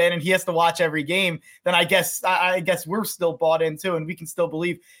bought in and he has to watch every game, then I guess we're still bought in too, and we can still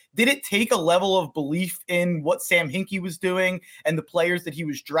believe. Did it take a level of belief in what Sam Hinkie was doing and the players that he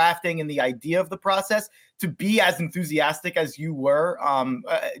was drafting and the idea of the process to be as enthusiastic as you were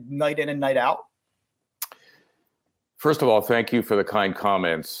night in and night out? First of all, thank you for the kind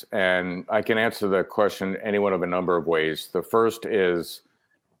comments. And I can answer the question any one of a number of ways. The first is,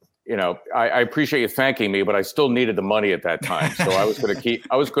 I appreciate you thanking me, but I still needed the money at that time. So I was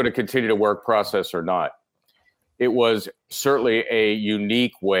going to continue to work process or not. It was certainly a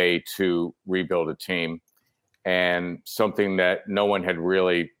unique way to rebuild a team, and something that no one had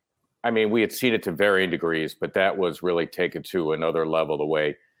really, we had seen it to varying degrees, but that was really taken to another level the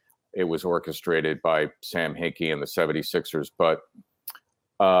way it was orchestrated by Sam Hinkie and the 76ers. But,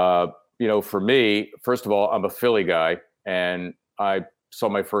 for me, first of all, I'm a Philly guy, and I saw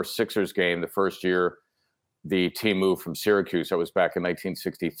my first Sixers game the first year the team moved from Syracuse. That was back in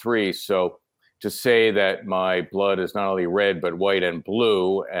 1963. So to say that my blood is not only red, but white and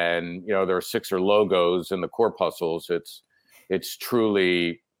blue, and, there are Sixer logos in the corpuscles, it's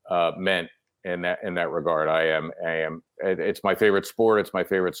truly meant in that regard. I am, it's my favorite sport. It's my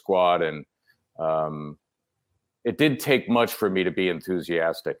favorite squad. And it did take much for me to be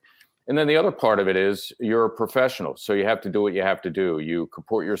enthusiastic. And then the other part of it is you're a professional. So you have to do what you have to do. You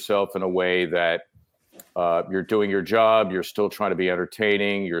comport yourself in a way that you're doing your job. You're still trying to be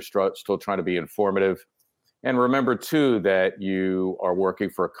entertaining. You're still trying to be informative. And remember, too, that you are working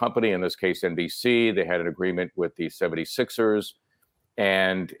for a company, in this case, NBC. They had an agreement with the 76ers.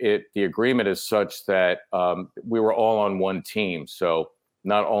 And the agreement is such that we were all on one team. So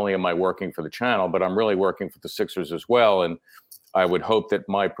not only am I working for the channel, but I'm really working for the Sixers as well. And I would hope that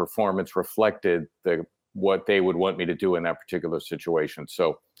my performance reflected what they would want me to do in that particular situation.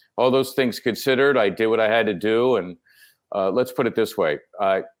 So all those things considered, I did what I had to do. And let's put it this way.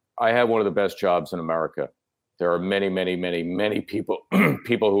 I have one of the best jobs in America. There are many, many, many, many people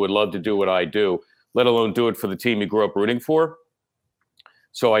who would love to do what I do, let alone do it for the team you grew up rooting for.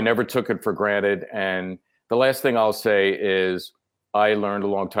 So I never took it for granted. And the last thing I'll say is I learned a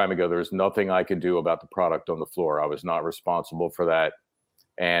long time ago, there's nothing I could do about the product on the floor. I was not responsible for that.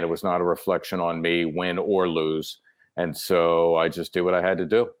 And it was not a reflection on me, win or lose. And so I just did what I had to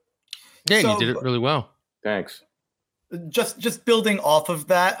do. Yeah, you did it really well. Thanks. Just building off of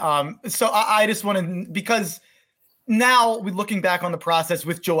that. So I just want to, because now we're looking back on the process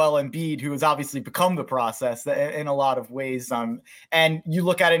with Joel Embiid, who has obviously become the process in a lot of ways. And you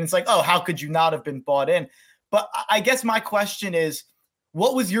look at it and it's like, oh, how could you not have been bought in? But I guess my question is,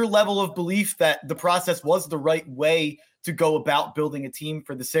 what was your level of belief that the process was the right way to go about building a team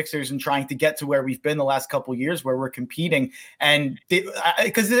for the Sixers and trying to get to where we've been the last couple of years, where we're competing? And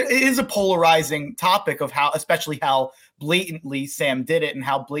because it is a polarizing topic of especially how blatantly Sam did it and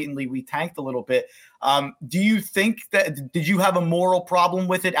how blatantly we tanked a little bit. Do you think did you have a moral problem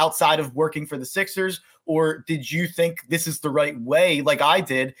with it outside of working for the Sixers? Or did you think this is the right way, like I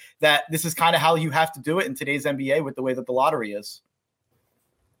did, that this is kind of how you have to do it in today's NBA with the way that the lottery is?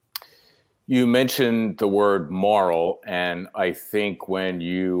 You mentioned the word moral, and I think when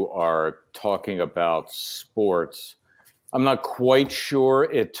you are talking about sports, I'm not quite sure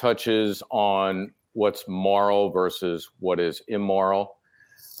it touches on what's moral versus what is immoral.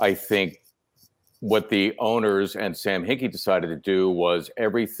 I think what the owners and Sam Hinkie decided to do was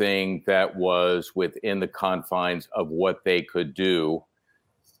everything that was within the confines of what they could do,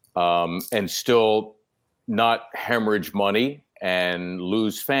 and still not hemorrhage money and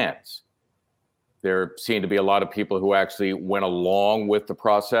lose fans. There seemed to be a lot of people who actually went along with the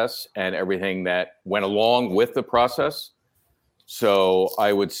process and everything that went along with the process. So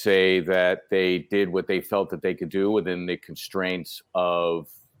I would say that they did what they felt that they could do within the constraints of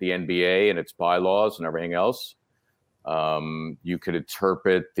the NBA and its bylaws and everything else. You could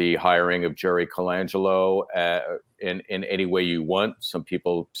interpret the hiring of Jerry Colangelo in any way you want. Some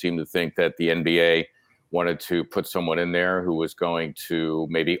people seem to think that the NBA wanted to put someone in there who was going to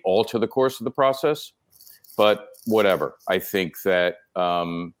maybe alter the course of the process, but whatever. I think that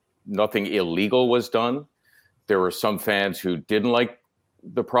nothing illegal was done. There were some fans who didn't like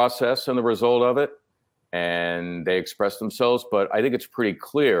the process and the result of it, and they expressed themselves. But I think it's pretty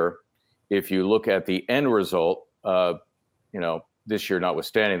clear if you look at the end result, this year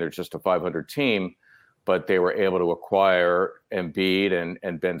notwithstanding, they're just a 500 team, but they were able to acquire Embiid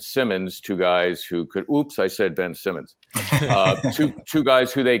and Ben Simmons, two guys who could. Oops, I said Ben Simmons. Two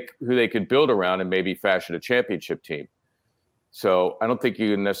guys who they could build around and maybe fashion a championship team. So I don't think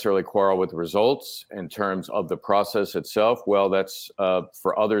you can necessarily quarrel with the results in terms of the process itself. Well, that's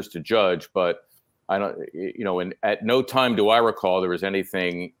for others to judge, but I don't. And at no time do I recall there was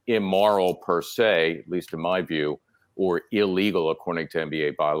anything immoral per se, at least in my view, or illegal according to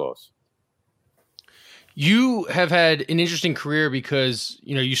NBA bylaws. You have had an interesting career because,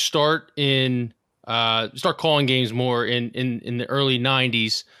 you start calling games more in the early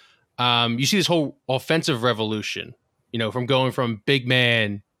 90s. You see this whole offensive revolution, from going from big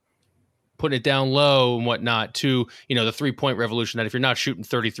man, putting it down low and whatnot, to, the 3-point revolution, that if you're not shooting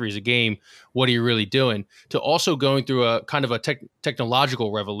 33s a game, what are you really doing? To also going through a kind of a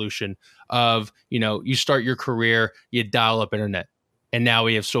technological revolution of, you start your career, you dial up internet, and now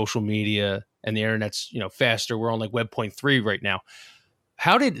we have social media, and the internet's, faster. We're on like Web 0.3 right now.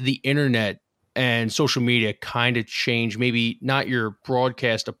 How did the internet and social media kind of change, maybe not your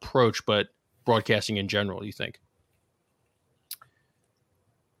broadcast approach, but broadcasting in general, you think?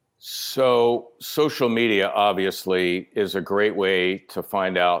 So social media obviously is a great way to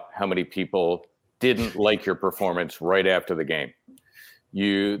find out how many people didn't like your performance right after the game.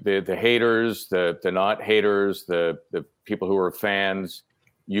 The haters, the not haters, the people who were fans,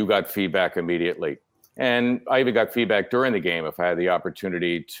 you got feedback immediately. And I even got feedback during the game. If I had the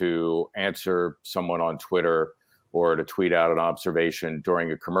opportunity to answer someone on Twitter or to tweet out an observation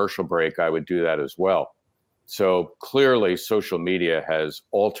during a commercial break, I would do that as well. So clearly social media has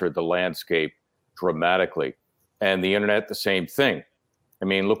altered the landscape dramatically. And the internet, the same thing. I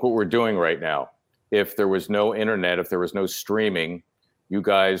mean, look what we're doing right now. If there was no internet, if there was no streaming, you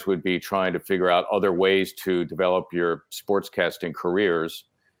guys would be trying to figure out other ways to develop your sportscasting careers.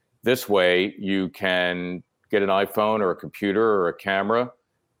 This way, you can get an iPhone or a computer or a camera,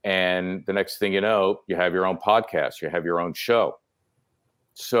 and the next thing you know, you have your own podcast, you have your own show.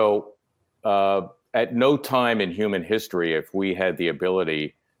 So at no time in human history, if we had the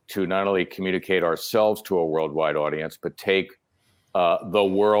ability to not only communicate ourselves to a worldwide audience, but take the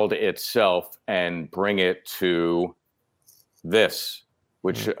world itself and bring it to this,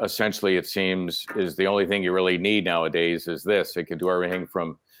 which essentially it seems is the only thing you really need nowadays is this. It can do everything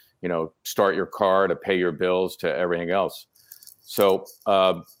from, start your car to pay your bills to everything else. So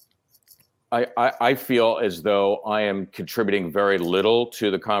I feel as though I am contributing very little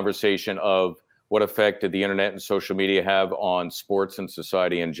to the conversation of what effect did the internet and social media have on sports and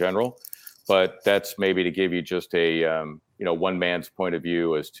society in general. But that's maybe to give you just a, one man's point of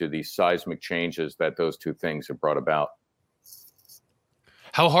view as to the seismic changes that those two things have brought about.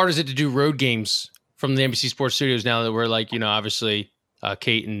 How hard is it to do road games from the NBC Sports Studios now that we're obviously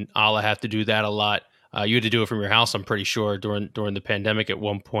Kate and Ala have to do that a lot. You had to do it from your house, I'm pretty sure, during the pandemic at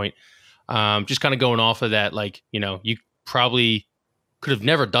one point. Just kind of going off of that, you probably could have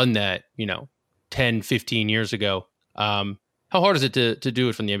never done that, 10, 15 years ago. How hard is it to do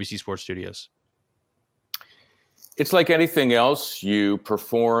it from the NBC Sports Studios? It's like anything else. You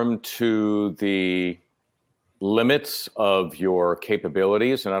perform to the limits of your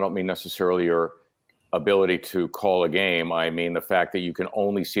capabilities, and I don't mean necessarily your ability to call a game. I mean the fact that you can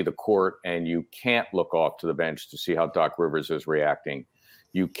only see the court and you can't look off to the bench to see how Doc Rivers is reacting.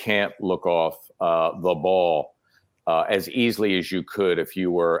 You can't look off the ball as easily as you could if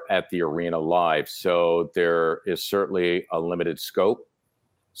you were at the arena live. So there is certainly a limited scope.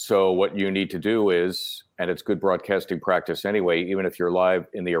 So what you need to do is, and it's good broadcasting practice anyway, even if you're live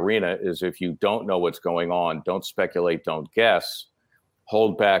in the arena, is if you don't know what's going on, don't speculate, don't guess,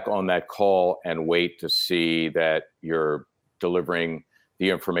 hold back on that call and wait to see that you're delivering the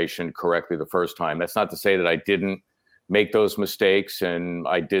information correctly the first time. That's not to say that I didn't make those mistakes and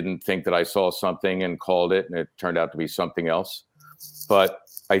I didn't think that I saw something and called it and it turned out to be something else. But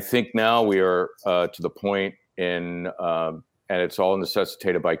I think now we are to the point and it's all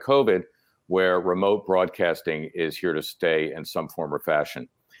necessitated by COVID, where remote broadcasting is here to stay in some form or fashion.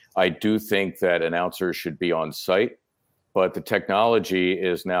 I do think that announcers should be on site, but the technology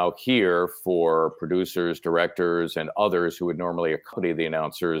is now here for producers, directors, and others who would normally accompany the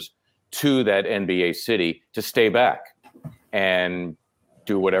announcers to that NBA city to stay back and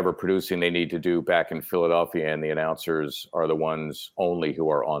do whatever producing they need to do back in Philadelphia, and the announcers are the ones only who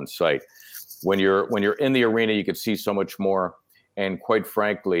are on site. When you're in the arena, you can see so much more. And quite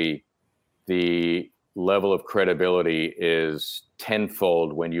frankly, the level of credibility is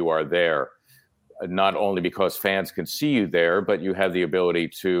tenfold when you are there, not only because fans can see you there, but you have the ability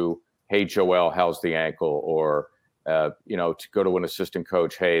to, hey, Joel, how's the ankle? Or, to go to an assistant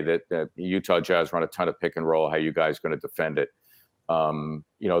coach, hey, that Utah Jazz run a ton of pick and roll. How you guys going to defend it?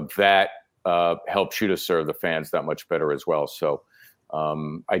 That helps you to serve the fans that much better as well. So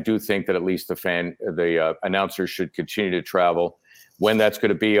I do think that at least the announcers should continue to travel. When that's going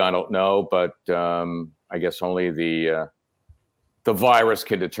to be, I don't know, but I guess only the virus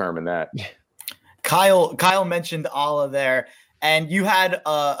can determine that. Kyle mentioned Ala there, and you had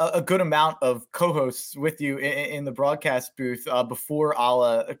a good amount of co-hosts with you in the broadcast booth before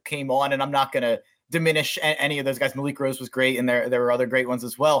Ala came on, and I'm not going to diminish any of those guys. Malik Rose was great, and there were other great ones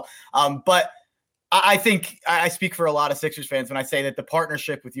as well. But I think I speak for a lot of Sixers fans when I say that the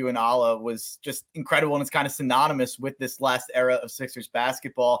partnership with you and Ala was just incredible, and it's kind of synonymous with this last era of Sixers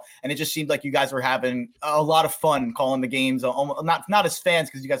basketball. And it just seemed like you guys were having a lot of fun calling the games, not as fans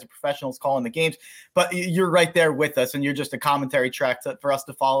because you guys are professionals calling the games, but you're right there with us, and you're just a commentary track for us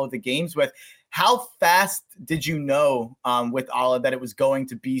to follow the games with. How fast did you know with Ala that it was going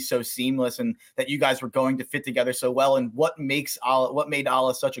to be so seamless and that you guys were going to fit together so well? And what made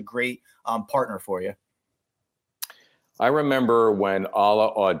Ala such a great partner for you? I remember when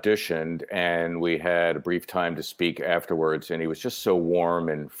Ala auditioned and we had a brief time to speak afterwards, and he was just so warm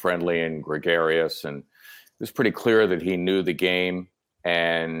and friendly and gregarious. And it was pretty clear that he knew the game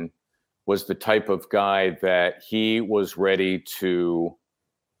and was the type of guy that he was ready to,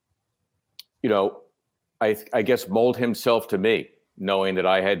 I guess mold himself to me, knowing that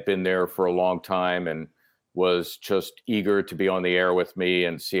I had been there for a long time and was just eager to be on the air with me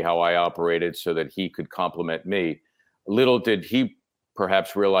and see how I operated so that he could compliment me. Little did he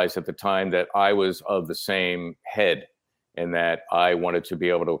perhaps realize at the time that I was of the same head and that I wanted to be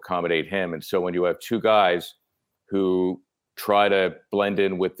able to accommodate him. And so when you have two guys who try to blend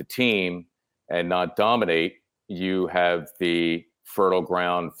in with the team and not dominate, you have the fertile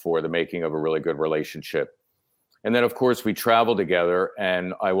ground for the making of a really good relationship. And then, of course, we travel together.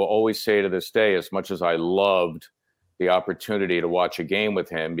 And I will always say to this day, as much as I loved the opportunity to watch a game with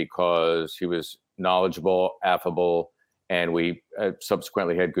him because he was knowledgeable, affable, and we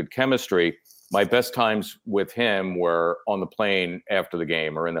subsequently had good chemistry. My best times with him were on the plane after the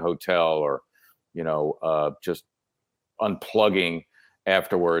game, or in the hotel, or just unplugging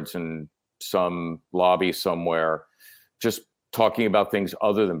afterwards in some lobby somewhere, just talking about things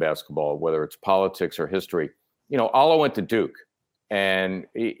other than basketball, whether it's politics or history. Allo went to Duke, and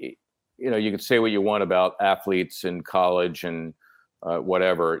you can say what you want about athletes in college and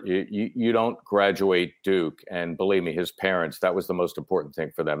whatever. You don't graduate Duke, and believe me, his parents, that was the most important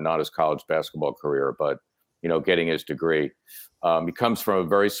thing for them, not his college basketball career, but getting his degree. He comes from a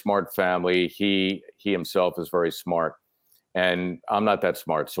very smart family. He himself is very smart, and I'm not that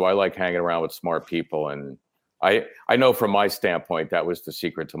smart, so I like hanging around with smart people. And I know from my standpoint that was the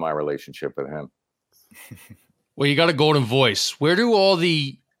secret to my relationship with him. Well, you got a golden voice. Where do all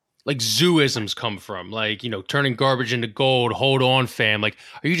the zooisms come from? Turning garbage into gold, hold on, fam. Are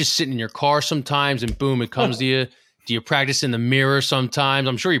you just sitting in your car sometimes and boom, it comes to you? Do you practice in the mirror sometimes?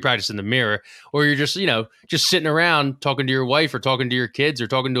 I'm sure you practice in the mirror, or you're just, just sitting around talking to your wife or talking to your kids or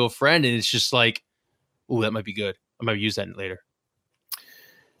talking to a friend, and it's just like, oh, that might be good. I might use that later.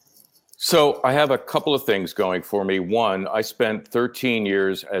 So I have a couple of things going for me. One, I spent 13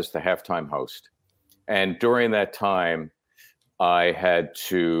 years as the halftime host. And during that time, I had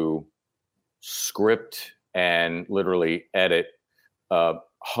to script and literally edit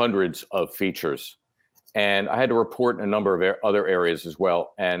hundreds of features. And I had to report in a number of other areas as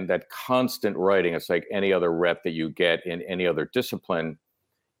well. And that constant writing, it's like any other rep that you get in any other discipline,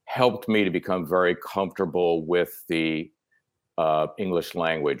 helped me to become very comfortable with the English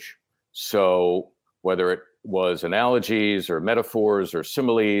language. So whether it was analogies or metaphors or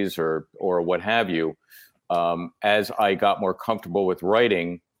similes or what have you, as I got more comfortable with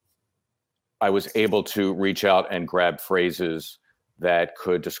writing, I was able to reach out and grab phrases that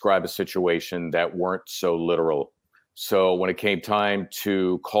could describe a situation that weren't so literal. So when it came time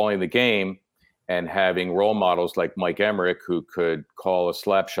to calling the game and having role models like Mike Emmerich, who could call a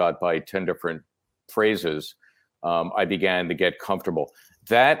slap shot by 10 different phrases, I began to get comfortable.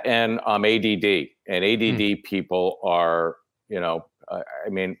 That, and I'm ADD, and ADD people are, there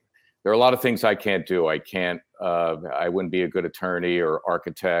are a lot of things I can't do. I wouldn't be a good attorney or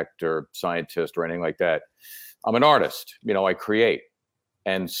architect or scientist or anything like that. I'm an artist, I create.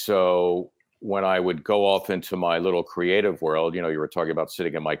 And so when I would go off into my little creative world, you were talking about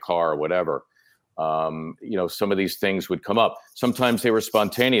sitting in my car or whatever, some of these things would come up. Sometimes they were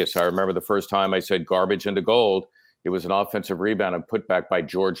spontaneous. I remember the first time I said garbage into gold. It was an offensive rebound and put back by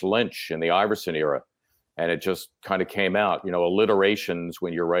George Lynch in the Iverson era. And it just kind of came out. Alliterations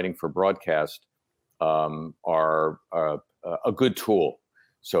when you're writing for broadcast are a good tool.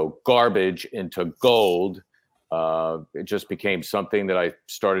 So garbage into gold, it just became something that I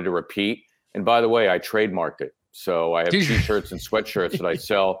started to repeat. And by the way, I trademarked it. So I have T-shirts and sweatshirts that I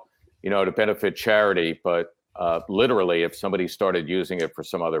sell, to benefit charity. But literally, if somebody started using it for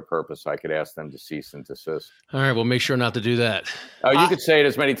some other purpose, I could ask them to cease and desist. All right, well, make sure not to do that. You could say it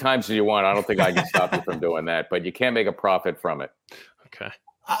as many times as you want. I don't think I can stop you from doing that, but you can't make a profit from it. Okay.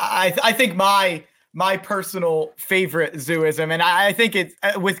 I think my personal favorite zooism, and I think it's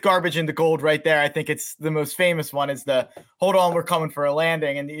with garbage into gold right there. I think it's the most famous one is the hold on, we're coming for a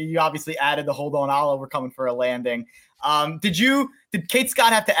landing. And you obviously added the hold on, Allo, we're coming for a landing. Did Kate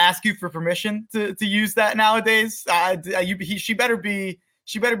Scott have to ask you for permission to use that nowadays? She better be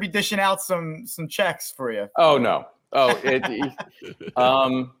dishing out some checks for you. Oh no. Oh,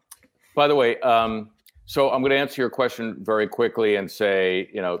 by the way, so I'm going to answer your question very quickly and say,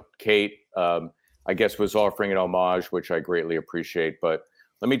 Kate, I guess was offering an homage, which I greatly appreciate. But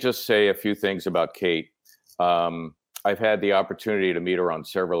let me just say a few things about Kate. I've had the opportunity to meet her on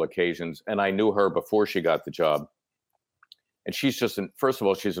several occasions, and I knew her before she got the job. And she's first of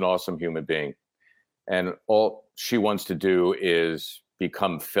all, she's an awesome human being. And all she wants to do is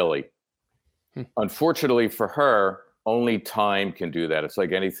become Philly. Unfortunately for her, only time can do that. It's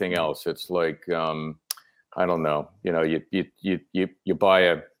like anything else. It's like, I don't know, you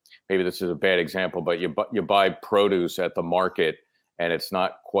buy maybe this is a bad example, but you buy produce at the market and it's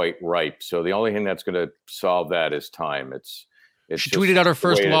not quite ripe. So the only thing that's going to solve that is time. She tweeted out her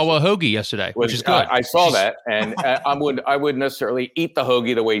first Wawa hoagie yesterday, which is good. I saw that, and I wouldn't necessarily eat the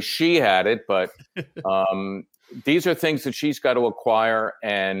hoagie the way she had it, but these are things that she's got to acquire.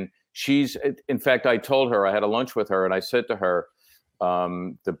 And in fact, I told her, I had a lunch with her, and I said to her,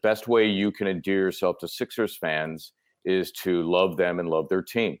 the best way you can endear yourself to Sixers fans is to love them and love their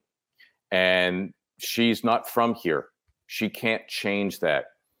team. And she's not from here. She can't change that.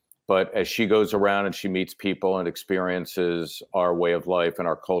 But as she goes around and she meets people and experiences our way of life and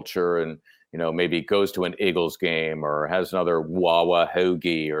our culture and maybe goes to an Eagles game or has another Wawa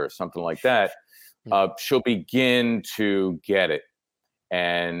hoagie or something like that, she'll begin to get it.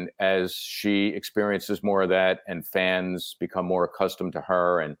 And as she experiences more of that and fans become more accustomed to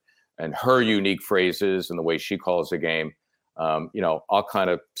her and her unique phrases and the way she calls the game, I'll kind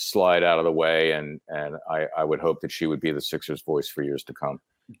of slide out of the way, and I would hope that she would be the Sixers' voice for years to come.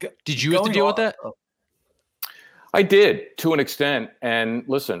 Did you have to deal with that? I did, to an extent. And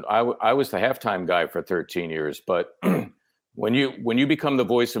listen, I was the halftime guy for 13 years, but when you become the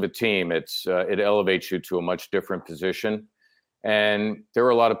voice of a team, it elevates you to a much different position. And there were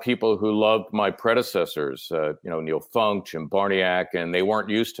a lot of people who loved my predecessors, Neil Funk, Jim Barniak, and they weren't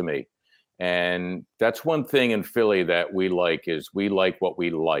used to me. And that's one thing in Philly that we like, is we like what we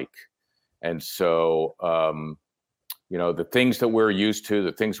like. And so, the things that we're used to,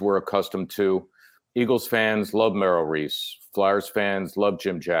 the things we're accustomed to, Eagles fans love Merrill Reese. Flyers fans love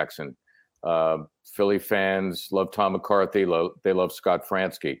Jim Jackson. Philly fans love Tom McCarthy. They love Scott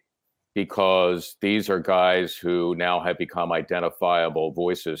Fransky, because these are guys who now have become identifiable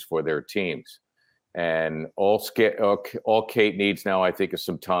voices for their teams. And all Kate needs now, I think, is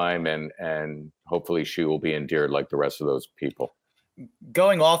some time, and hopefully she will be endeared like the rest of those people.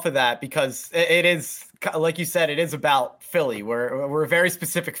 Going off of that, because it is, like you said, it is about Philly. We're a very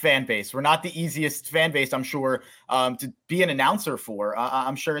specific fan base. We're not the easiest fan base, I'm sure, to be an announcer for.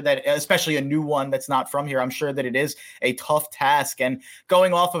 I'm sure that, especially a new one that's not from here, I'm sure that it is a tough task. And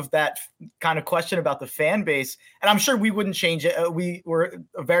going off of that kind of question about the fan base, and I'm sure we wouldn't change it. We're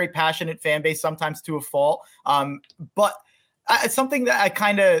a very passionate fan base, sometimes to a fault. But it's something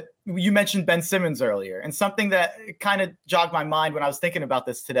that you mentioned Ben Simmons earlier, and something that kind of jogged my mind when I was thinking about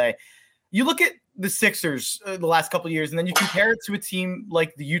this today. You look at the Sixers the last couple of years, and then you compare it to a team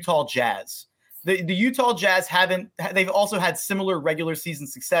like the Utah Jazz. The Utah Jazz they've also had similar regular season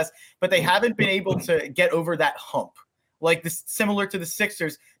success, but they haven't been able to get over that hump. Like this, similar to the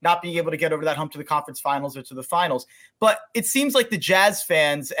Sixers not being able to get over that hump to the conference finals or to the finals. But it seems like the Jazz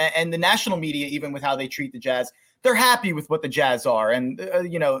fans and the national media, even with how they treat the Jazz, they're happy with what the Jazz are. And,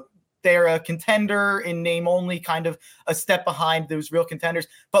 they're a contender in name only, kind of a step behind those real contenders.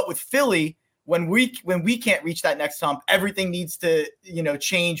 But with Philly, when we can't reach that next hump, everything needs to,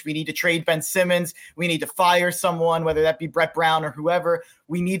 change. We need to trade Ben Simmons. We need to fire someone, whether that be Brett Brown or whoever.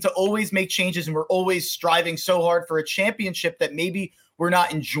 We need to always make changes, and we're always striving so hard for a championship that maybe we're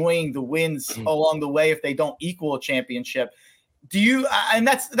not enjoying the wins along the way if they don't equal a championship. Do you, and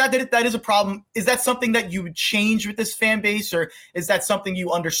that is a problem. Is that something that you would change with this fan base, or is that something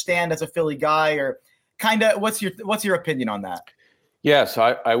you understand as a Philly guy, or kind of what's your opinion on that? Yes,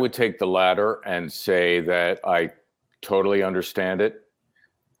 I would take the latter and say that I totally understand it.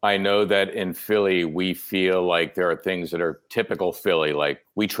 I know that in Philly, we feel like there are things that are typical Philly, like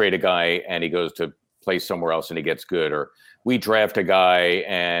we trade a guy and he goes to play somewhere else and he gets good, or we draft a guy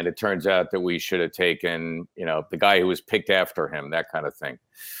and it turns out that we should have taken, the guy who was picked after him, that kind of thing.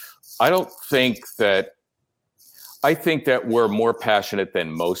 I think that we're more passionate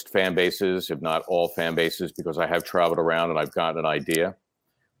than most fan bases, if not all fan bases, because I have traveled around and I've gotten an idea.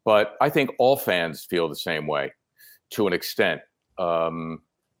 But I think all fans feel the same way to an extent. There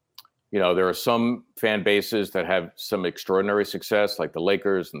are some fan bases that have some extraordinary success, like the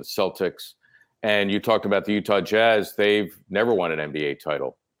Lakers and the Celtics. And you talked about the Utah Jazz. They've never won an NBA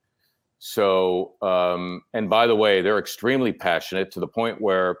title. So, and by the way, they're extremely passionate to the point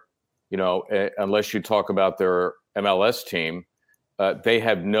where, unless you talk about their MLS team, they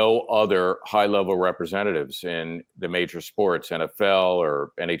have no other high-level representatives in the major sports, NFL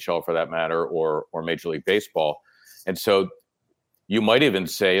or NHL for that matter, or Major League Baseball. And so you might even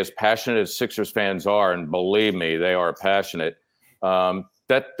say, as passionate as Sixers fans are, and believe me, they are passionate,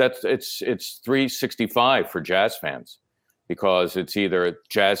 it's 365 for Jazz fans, because it's either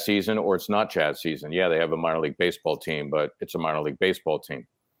Jazz season or it's not Jazz season. Yeah, they have a minor league baseball team, but it's a minor league baseball team.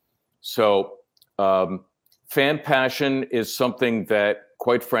 So fan passion is something that,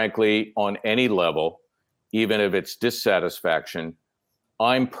 quite frankly, on any level, even if it's dissatisfaction,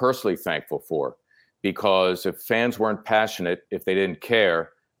 I'm personally thankful for, because if fans weren't passionate, if they didn't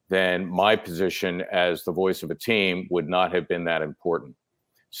care, then my position as the voice of a team would not have been that important.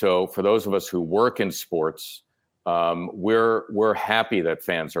 So for those of us who work in sports, we're happy that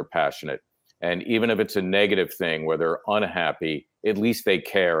fans are passionate. And even if it's a negative thing where they're unhappy, at least they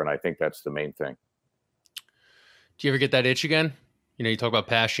care. And I think that's the main thing. Do you ever get that itch again? You talk about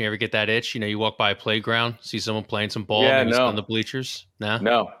passion. You ever get that itch? You walk by a playground, see someone playing some ball, maybe on the bleachers?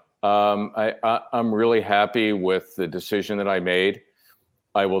 No. I'm really happy with the decision that I made.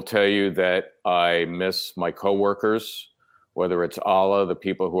 I will tell you that I miss my coworkers whether it's Ala, the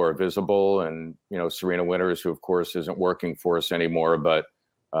people who are visible, and, Serena Winters, who of course isn't working for us anymore, but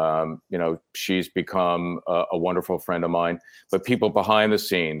she's become a wonderful friend of mine. But people behind the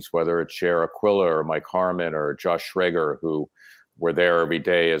scenes, whether it's Cher Aquila or Mike Harmon or Josh Schrager, who were there every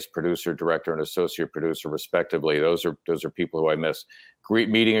day as producer, director, and associate producer, respectively. Those are people who I miss.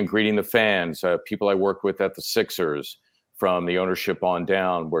 Meeting and greeting the fans, people I worked with at the Sixers, from the ownership on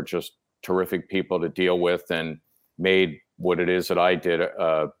down, were just terrific people to deal with and made what it is that I did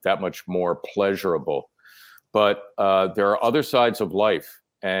that much more pleasurable. But there are other sides of life.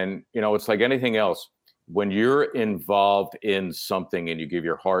 And, it's like anything else. When you're involved in something and you give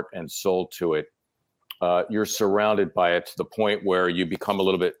your heart and soul to it, you're surrounded by it to the point where you become a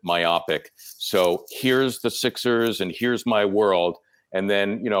little bit myopic. So here's the Sixers and here's my world. And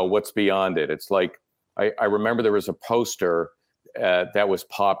then, what's beyond it? It's like, I remember there was a poster that was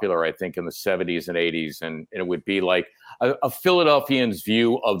popular, I think, in the 70s and 80s. And it would be like a Philadelphian's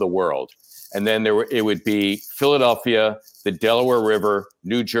view of the world. And then it would be Philadelphia, the Delaware River,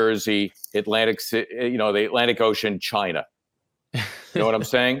 New Jersey, the Atlantic Ocean, China. You know what I'm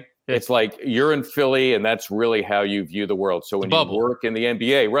saying? It's like you're in Philly, and that's really how you view the world. So when you work in the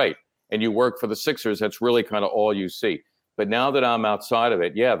NBA, right, and you work for the Sixers, that's really kind of all you see. But now that I'm outside of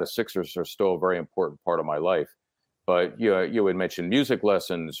it, yeah, the Sixers are still a very important part of my life. But you would mention music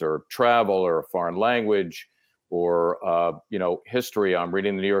lessons or travel or a foreign language or history. I'm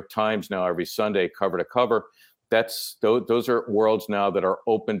reading the New York Times now every Sunday, cover to cover. Those are worlds now that are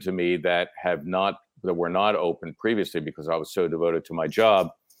open to me that were not open previously because I was so devoted to my job.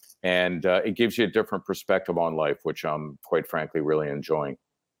 And it gives you a different perspective on life, which I'm quite frankly really enjoying.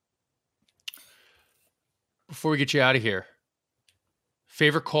 Before we get you out of here,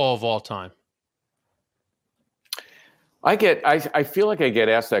 favorite call of all time? I feel like I get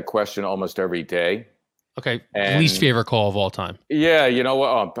asked that question almost every day. Okay. Least favorite call of all time. Yeah. You know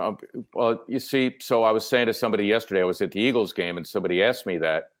what? Well, you see, so I was saying to somebody yesterday, I was at the Eagles game and somebody asked me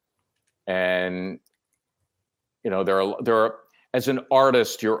that. And, there are, as an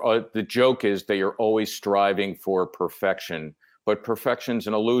artist, the joke is that you're always striving for perfection, but perfection's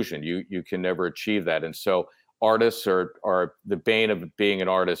an illusion. You can never achieve that. And so artists are the bane of being an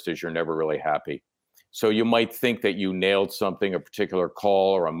artist is you're never really happy. So you might think that you nailed something, a particular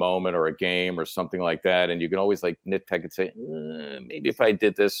call or a moment or a game or something like that. And you can always like nitpick and say, maybe if I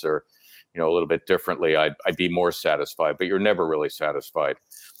did this or, a little bit differently, I'd be more satisfied, but you're never really satisfied.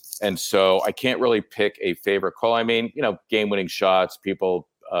 And so I can't really pick a favorite call. I mean, game-winning shots, people,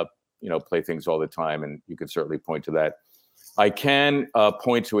 play things all the time, and you can certainly point to that. I can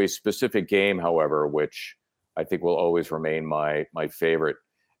point to a specific game, however, which I think will always remain my favorite.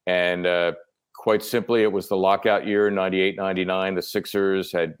 And quite simply, it was the lockout year, 98-99. The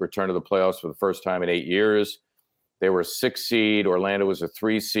Sixers had returned to the playoffs for the first time in 8 years. They were a 6 seed. Orlando was a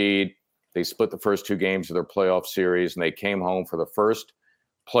 3 seed. They split the first 2 games of their playoff series, and they came home for the first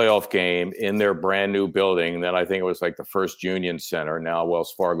playoff game in their brand new building. And then I think it was like the first Union Center, now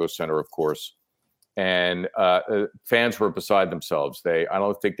Wells Fargo Center, of course. And fans were beside themselves. I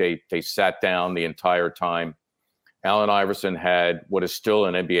don't think they sat down the entire time. Allen Iverson had what is still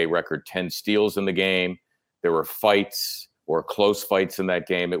an NBA record, 10 steals in the game. There were fights or close fights in that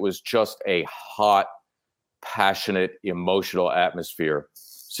game. It was just a hot, passionate, emotional atmosphere.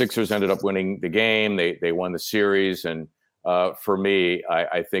 Sixers ended up winning the game. They won the series. And for me,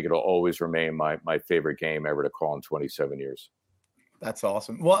 I think it'll always remain my favorite game ever to call in 27 years. That's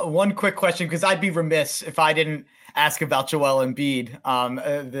awesome. One quick question, because I'd be remiss if I didn't ask about Joel Embiid,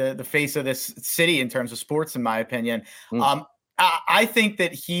 the face of this city in terms of sports, in my opinion. I think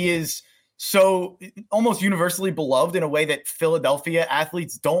that he is so almost universally beloved in a way that Philadelphia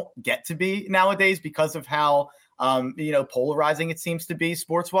athletes don't get to be nowadays because of how polarizing it seems to be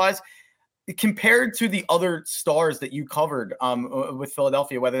sports-wise. Compared to the other stars that you covered with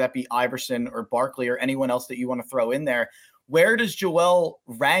Philadelphia, whether that be Iverson or Barkley or anyone else that you want to throw in there, where does Joel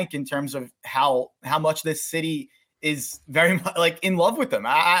rank in terms of how much this city is very much like in love with them?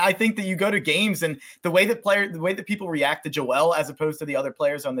 I think that you go to games and the way that people react to Joel as opposed to the other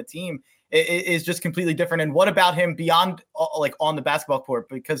players on the team is just completely different. And what about him beyond like on the basketball court,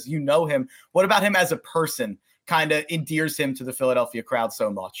 because you know him, what about him as a person kind of endears him to the Philadelphia crowd so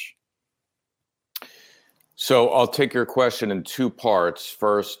much? So I'll take your question in 2 parts.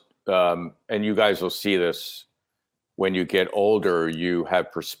 First, and you guys will see this when you get older, you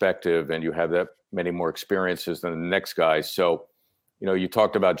have perspective and you have that many more experiences than the next guy. So, you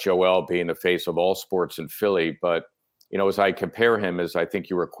talked about Joel being the face of all sports in Philly, but, as I compare him, as I think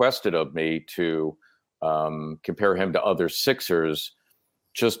you requested of me to compare him to other Sixers,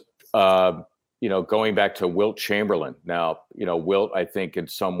 just going back to Wilt Chamberlain. Now, Wilt, I think in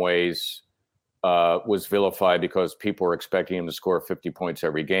some ways was vilified because people were expecting him to score 50 points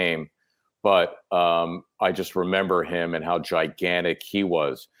every game. But I just remember him and how gigantic he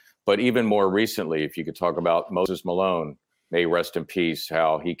was. But even more recently, if you could talk about Moses Malone, may he rest in peace,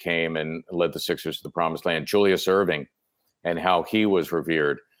 how he came and led the Sixers to the promised land. Julius Erving and how he was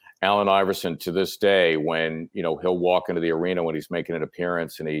revered. Allen Iverson, to this day, when he'll walk into the arena when he's making an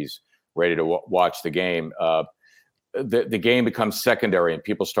appearance and he's ready to watch the game, the game becomes secondary and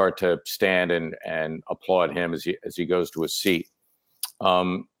people start to stand and applaud him as he goes to his seat.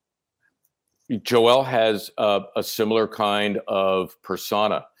 Joel has a similar kind of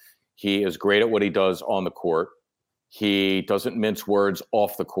persona. He is great at what he does on the court. He doesn't mince words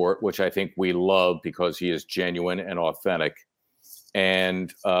off the court, which I think we love because he is genuine and authentic.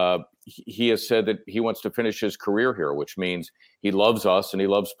 And he has said that he wants to finish his career here, which means he loves us and he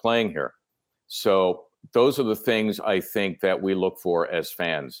loves playing here. So those are the things I think that we look for as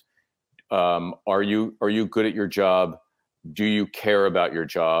fans. Are you good at your job? Do you care about your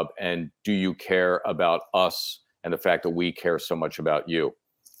job? And do you care about us and the fact that we care so much about you?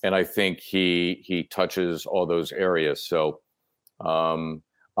 And I think he touches all those areas. So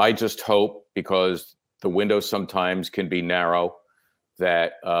I just hope, because the window sometimes can be narrow,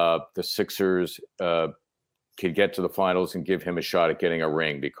 that the Sixers could get to the finals and give him a shot at getting a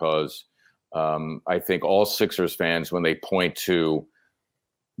ring, because I think all Sixers fans, when they point to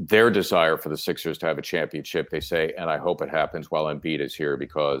their desire for the Sixers to have a championship, they say, and I hope it happens while Embiid is here,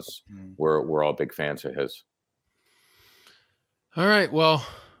 because we're all big fans of his. All right. Well,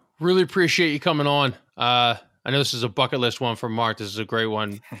 really appreciate you coming on. I know this is a bucket list one for Mark. This is a great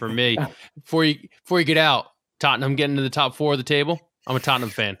one for me. Before you get out, Tottenham getting to the top 4 of the table. I'm a Tottenham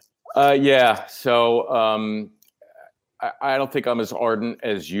fan. Yeah. So I don't think I'm as ardent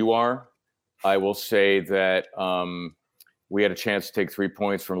as you are. I will say that we had a chance to take 3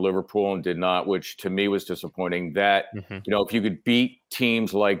 points from Liverpool and did not, which to me was disappointing. That, if you could beat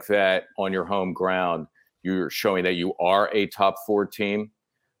teams like that on your home ground, you're showing that you are a top 4 team.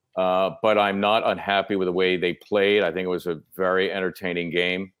 But I'm not unhappy with the way they played. I think it was a very entertaining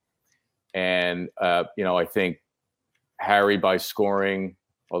game. And, I think Harry, by scoring,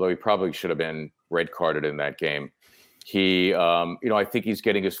 although he probably should have been red carded in that game, he, I think he's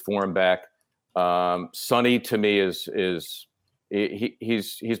getting his form back. Sonny, to me,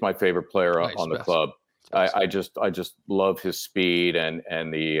 he's my favorite player on the club. I just love his speed and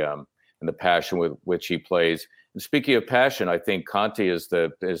the passion with which he plays. And speaking of passion, I think Conte is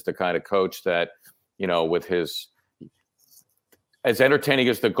the kind of coach that, with his, as entertaining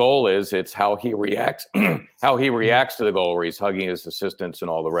as the goal is, it's how he reacts to the goal, where he's hugging his assistants and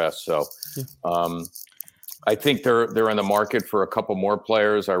all the rest. So I think they're in the market for a couple more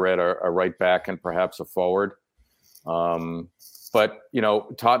players. I read a right back and perhaps a forward. But,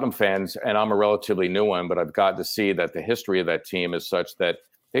 Tottenham fans, and I'm a relatively new one, but I've gotten to see that the history of that team is such that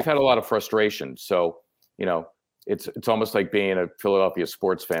they've had a lot of frustration. So, it's almost like being a Philadelphia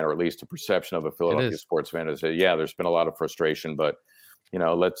sports fan, or at least a perception of a Philadelphia sports fan is that, yeah, there's been a lot of frustration, but,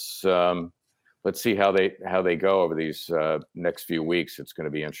 let's see how they go over these next few weeks. It's going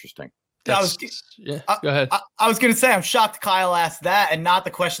to be interesting. Go ahead. I was going to say, I'm shocked Kyle asked that and not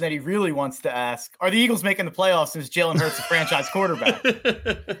the question that he really wants to ask. Are the Eagles making the playoffs since Jalen Hurts a franchise quarterback?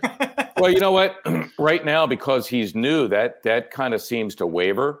 Well, you know what? Right now, because he's new, that kind of seems to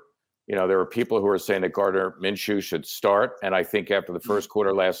waver. There are people who are saying that Gardner Minshew should start. And I think after the first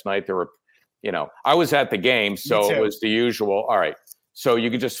quarter last night, there were, I was at the game, so it was the usual. All right. So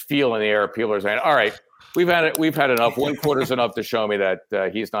you could just feel in the air, people are saying, all right, we've had enough. 1 quarter's enough to show me that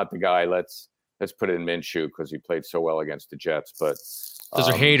he's not the guy. Let's put it in Minshew because he played so well against the Jets. But those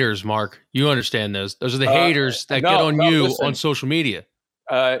are haters, Mark. You understand those. Those are the haters that get on you on social media.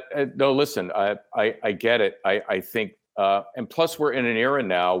 No, listen, I get it. I think, and plus we're in an era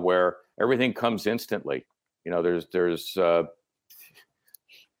now where everything comes instantly. There's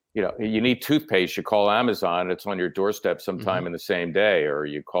you need toothpaste, you call Amazon, it's on your doorstep sometime in the same day, or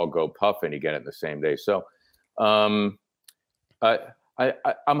you call GoPuff and you get it in the same day. So I'm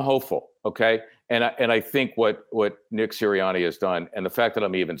hopeful. Okay. And I think what Nick Sirianni has done, and the fact that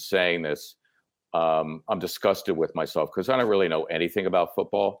I'm even saying this, I'm disgusted with myself because I don't really know anything about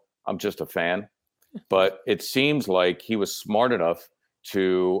football. I'm just a fan. But it seems like he was smart enough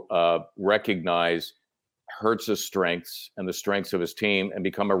to recognize Hurts' strengths and the strengths of his team and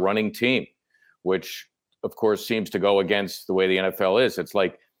become a running team, which of course seems to go against the way the NFL is. It's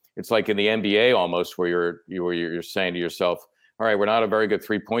like in the NBA almost, where you're saying to yourself, all right, we're not a very good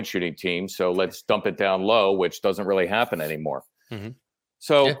 3-point shooting team, so let's dump it down low, which doesn't really happen anymore.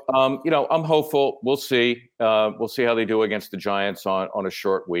 So, I'm hopeful. We'll see. We'll see how they do against the Giants on a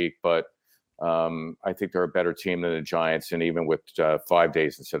short week. But I think they're a better team than the Giants. And even with 5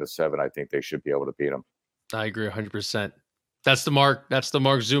 days instead of 7, I think they should be able to beat them. I agree 100%. That's the mark. That's the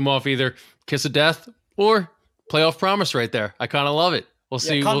Mark Zumoff, either kiss of death or playoff promise right there. I kind of love it. We'll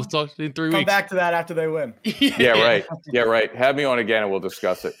see. We'll talk in 3 weeks. Come back to that after they win. Yeah, right. Yeah, right. Have me on again and we'll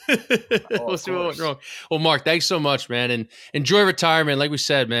discuss it. We'll see what went wrong. Well, Mark, thanks so much, man. And enjoy retirement. Like we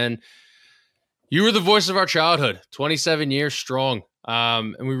said, man, you were the voice of our childhood, 27 years strong.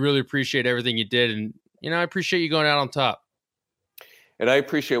 And we really appreciate everything you did. And, I appreciate you going out on top. And I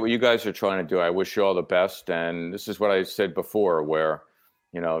appreciate what you guys are trying to do. I wish you all the best. And this is what I said before, where,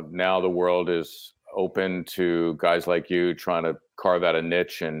 now the world is open to guys like you trying to carve out a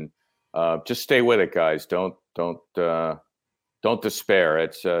niche, and just stay with it, guys. Don't despair.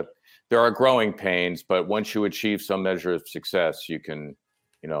 It's there are growing pains, but once you achieve some measure of success, you can,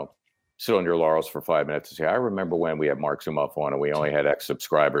 sit on your laurels for 5 minutes and say, I remember when we had Mark Zumoff on and we only had X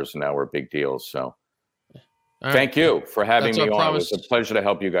subscribers and now we're big deals. So thank you for having me on. It was a pleasure to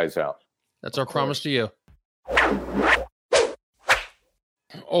help you guys out. That's our promise to you.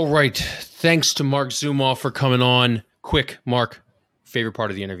 All right. Thanks to Mark Zumoff for coming on. Quick, Mark, favorite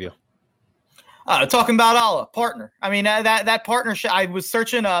part of the interview? Talking about Allah, partner. I mean, that partnership, I was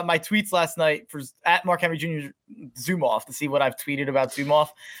searching my tweets last night for at Mark Henry Jr. Zumoff to see what I've tweeted about Zumoff.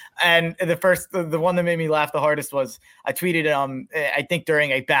 And the one that made me laugh the hardest was I tweeted, I think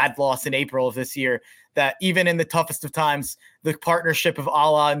during a bad loss in April of this year, that even in the toughest of times, the partnership of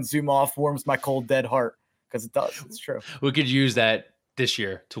Allah and Zumoff warms my cold, dead heart. Because it does. It's true. We could use that this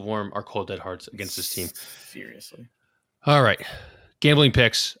year to warm our cold, dead hearts against this team. Seriously. All right. Gambling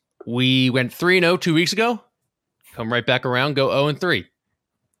picks. We went 3-0 2 weeks ago. Come right back around, go 0-3.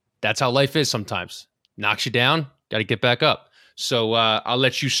 That's how life is sometimes. Knocks you down, got to get back up. So I'll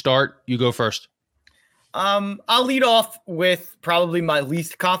let you start. You go first. I'll lead off with probably my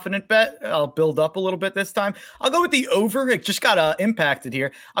least confident bet. I'll build up a little bit this time. I'll go with the over. It just got impacted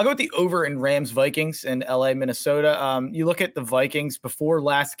here. I'll go with the over in Rams Vikings in LA, Minnesota. You look at the Vikings before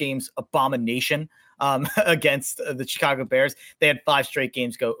last game's abomination against the Chicago Bears. They had 5 straight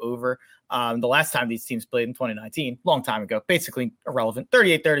games go over. The last time these teams played in 2019, long time ago, basically irrelevant,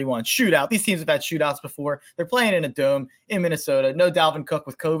 38-31 shootout. These teams have had shootouts before. They're playing in a dome in Minnesota. No Dalvin Cook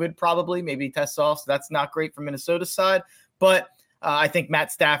with COVID, probably, maybe tests off. So that's not great for Minnesota's side. But I think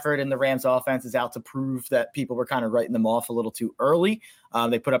Matt Stafford and the Rams offense is out to prove that people were kind of writing them off a little too early.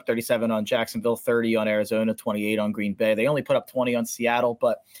 They put up 37 on Jacksonville, 30 on Arizona, 28 on Green Bay. They only put up 20 on Seattle,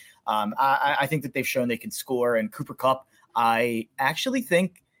 but I think that they've shown they can score. And Cooper Kupp, I actually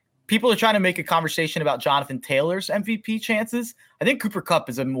think people are trying to make a conversation about Jonathan Taylor's MVP chances. I think Cooper Kupp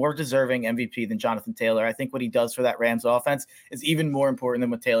is a more deserving MVP than Jonathan Taylor. I think what he does for that Rams offense is even more important than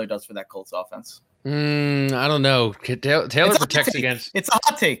what Taylor does for that Colts offense. I don't know. Taylor protects against. It's a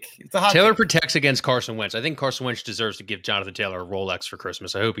hot take. Taylor protects against Carson Wentz. I think Carson Wentz deserves to give Jonathan Taylor a Rolex for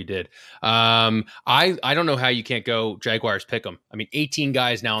Christmas. I hope he did. I don't know how you can't go Jaguars pick 'em. I mean, 18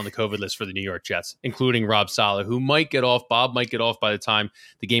 guys now on the COVID list for the New York Jets, including Rob Saleh, who might get off. Bob might get off by the time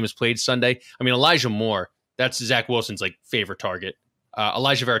the game is played Sunday. I mean, Elijah Moore, that's Zach Wilson's favorite target.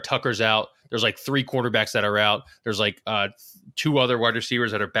 Elijah Vera Tucker's out. There's 3 quarterbacks that are out. There's 2 other wide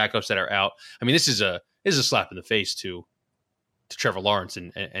receivers that are backups that are out. I mean, this is a slap in the face to Trevor Lawrence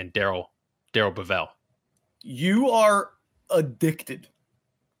and Darryl Bevell. You are addicted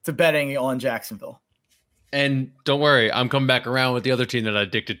to betting on Jacksonville. And don't worry, I'm coming back around with the other team that I'm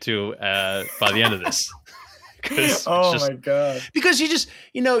addicted to by the end of this. My God. Because you just,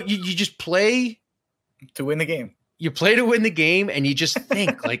 you just play to win the game. You play to win the game, and you just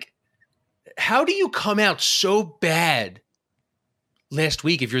think, how do you come out so bad last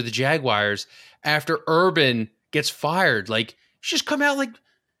week if you're the Jaguars after Urban gets fired? You just come out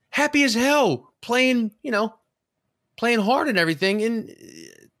happy as hell, playing hard and everything, and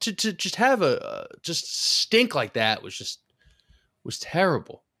to just have just stink like that was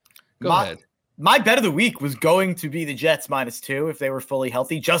terrible. Go ahead. My bet of the week was going to be the Jets -2 if they were fully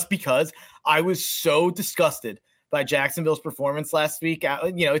healthy, just because I was so disgusted by Jacksonville's performance last week.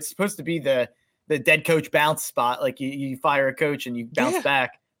 It's supposed to be the dead coach bounce spot. You fire a coach and you bounce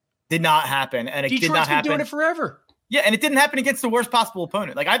back. Did not happen. And it did not happen. Been doing it forever. Yeah. And it didn't happen against the worst possible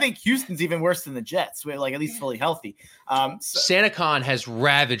opponent. I think Houston's even worse than the Jets with at least fully healthy. SantaCon has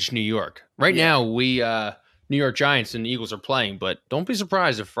ravaged New York right now. We, New York Giants and the Eagles are playing, but don't be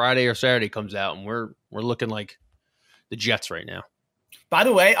surprised if Friday or Saturday comes out and we're looking like the Jets right now. By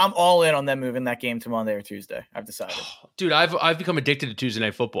the way, I'm all in on them moving that game to Monday or Tuesday. I've decided. Dude, I've become addicted to Tuesday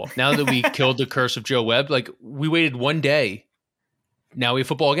Night Football. Now that we killed the curse of Joe Webb, we waited one day now we have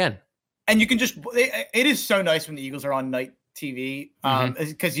football again. And you can it is so nice when the Eagles are on night TV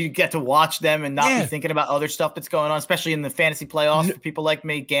because you get to watch them and not be thinking about other stuff that's going on, especially in the fantasy playoffs for people like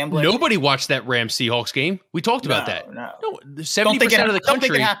me gambling. Nobody watched that Rams Seahawks game. We talked about that. No, 70% of the country. Don't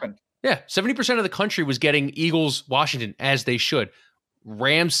think it happened. Yeah, 70% of the country was getting Eagles Washington as they should.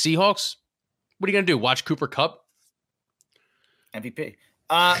 Rams Seahawks. What are you gonna do? Watch Cooper Kupp? MVP.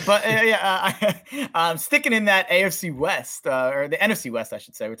 Sticking in that AFC West or the NFC West, I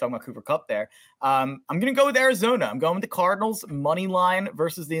should say. We're talking about Cooper Kupp there. I'm going to go with Arizona. I'm going with the Cardinals money line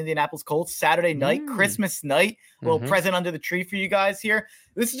versus the Indianapolis Colts Saturday night, Christmas night. A little present under the tree for you guys here.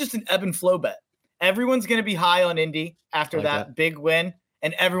 This is just an ebb and flow bet. Everyone's going to be high on Indy after that big win,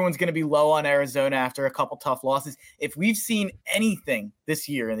 and everyone's going to be low on Arizona after a couple tough losses. If we've seen anything this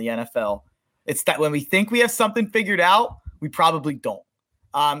year in the NFL, it's that when we think we have something figured out, we probably don't.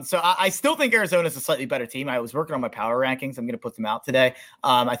 So I still think Arizona is a slightly better team. I was working on my power rankings. I'm going to put them out today.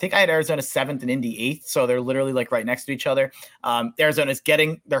 I think I had Arizona 7th and Indy 8th. So they're literally like right next to each other. Arizona is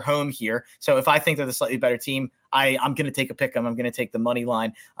getting their home here. So if I think they're the slightly better team, I'm going to take a pick 'em. I'm going to take the money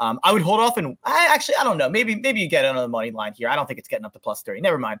line. I would hold off and I don't know. Maybe you get on the money line here. I don't think it's getting up to +30.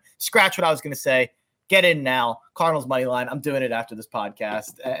 Never mind. Scratch what I was going to say. Get in now. Cardinals money line. I'm doing it after this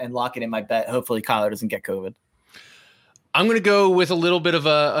podcast and locking in my bet. Hopefully Kyler doesn't get COVID. I'm going to go with a little bit of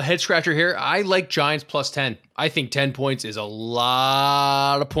a head scratcher here. I like Giants +10. I think 10 points is a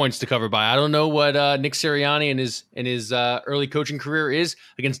lot of points to cover by. I don't know what Nick Sirianni in his early coaching career is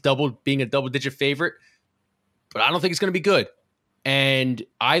against being a double-digit favorite, but I don't think it's going to be good. And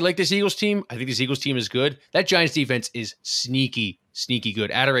I like this Eagles team. I think this Eagles team is good. That Giants defense is sneaky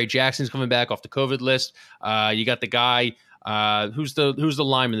good. Adoree Jackson's coming back off the COVID list. You got the guy who's the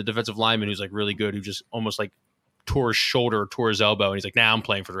lineman, the defensive lineman who's like really good, who just almost like tore his shoulder, tore his elbow, and he's like, I'm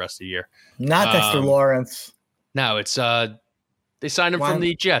playing for the rest of the year. Not Dexter Lawrence. No, it's they signed him from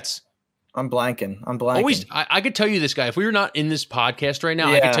the Jets. I'm blanking. Always, I could tell you this guy. If we were not in this podcast right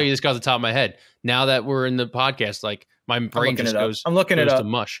now, I could tell you this guy off the top of my head. Now that we're in the podcast, like my brain just goes. I'm looking it up. To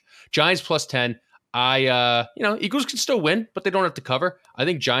mush. Giants +10. Eagles can still win, but they don't have to cover. I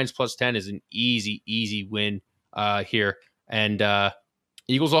think Giants +10 is an easy win here. And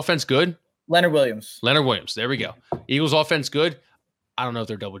Eagles offense good. Leonard Williams. There we go. Eagles offense good. I don't know if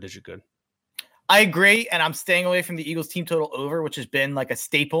they're double-digit good. I agree, and I'm staying away from the Eagles team total over, which has been like a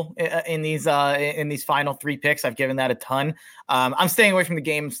staple in these final 3 picks. I've given that a ton. I'm staying away from the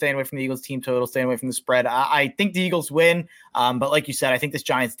game, staying away from the Eagles team total, staying away from the spread. I think the Eagles win, but like you said, I think this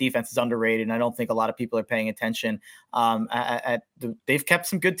Giants defense is underrated, and I don't think a lot of people are paying attention. They've kept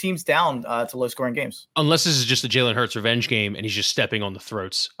some good teams down to low-scoring games. Unless this is just a Jalen Hurts revenge game, and he's just stepping on the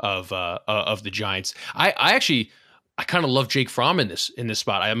throats of the Giants. I kind of love Jake Fromm in this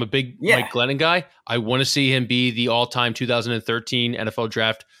spot. I am a big Mike Glennon guy. I want to see him be the all-time 2013 NFL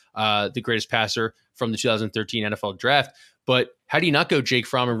draft, the greatest passer from the 2013 NFL draft. But how do you not go Jake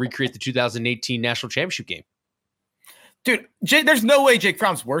Fromm and recreate the 2018 National Championship game? Dude, there's no way Jake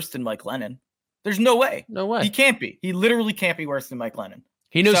Fromm's worse than Mike Glennon. There's no way. No way. He can't be. He literally can't be worse than Mike Glennon.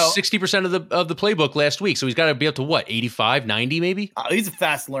 He knows 60% of the playbook last week, so he's got to be up to what, 85, 90 maybe? He's a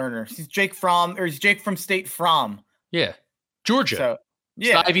fast learner. He's Jake from State Fromm. Yeah, Georgia. So,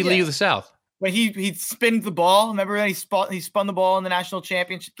 yeah, it's the Ivy League of the South. When he spinned the ball, remember when he spun the ball in the national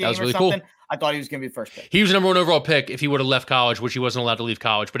championship game really or something? Cool. I thought he was going to be the first pick. He was the number 1 overall pick if he would have left college, which he wasn't allowed to leave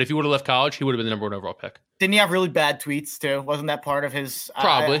college. But if he would have left college, he would have been the number 1 overall pick. Didn't he have really bad tweets too? Wasn't that part of his?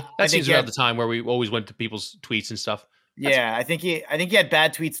 Probably. That seems around the time where we always went to people's tweets and stuff. I think he had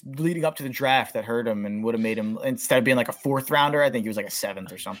bad tweets leading up to the draft that hurt him and would have made him, instead of being like a 4th rounder, I think he was like a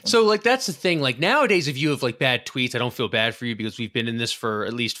 7th or something. So like that's the thing. Like nowadays, if you have like bad tweets, I don't feel bad for you because we've been in this for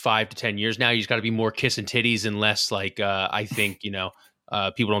at least 5 to 10 years now. You just got to be more kissing titties and less like I think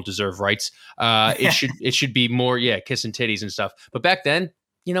people don't deserve rights. It should be more kissing titties and stuff. But back then,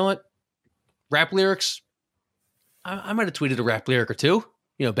 you know what? Rap lyrics. I might have tweeted a rap lyric or two.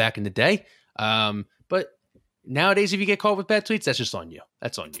 Back in the day. But nowadays, if you get caught with bad tweets, that's just on you.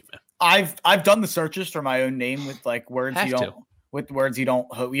 That's on you, man. I've done the searches for my own name with like words we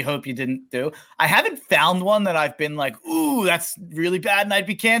hope you didn't do. I haven't found one that I've been like, ooh, that's really bad and I'd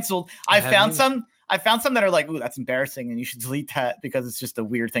be canceled. I found some that are like, ooh, that's embarrassing and you should delete that because it's just a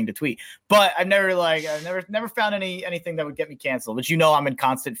weird thing to tweet. But I've never found anything that would get me canceled. But I'm in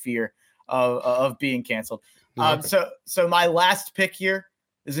constant fear of being canceled. So my last pick here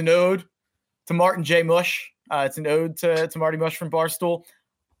is an ode to Martin J. Mush. It's an ode to Marty Mush from Barstool.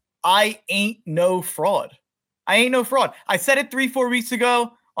 I ain't no fraud. I said it 3-4 weeks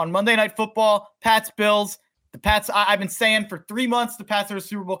ago on Monday Night Football, Pats Bills. The Pats, I've been saying for 3 months the Pats are a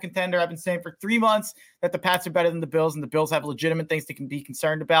Super Bowl contender. I've been saying for 3 months that the Pats are better than the Bills, and the Bills have legitimate things they can be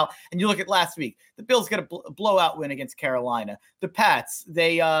concerned about. And you look at last week, the Bills get a blowout win against Carolina. The Pats,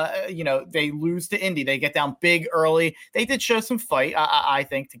 they lose to Indy. They get down big early. They did show some fight, I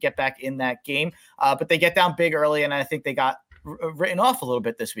think, to get back in that game. But they get down big early, and I think they got written off a little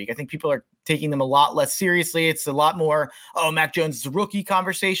bit this week. I think people are taking them a lot less seriously. It's a lot more, Mac Jones is a rookie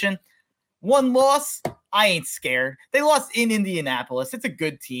conversation. One loss, I ain't scared. They lost in Indianapolis. It's a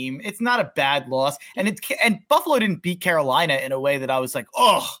good team. It's not a bad loss. And Buffalo didn't beat Carolina in a way that I was like,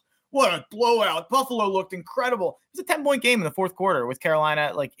 oh, what a blowout. Buffalo looked incredible. It was a 10-point game in the fourth quarter with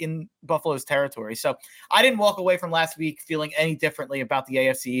Carolina like in Buffalo's territory. So I didn't walk away from last week feeling any differently about the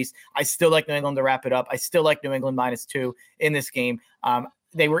AFC East. I still like New England to wrap it up. I still like New England -2 in this game.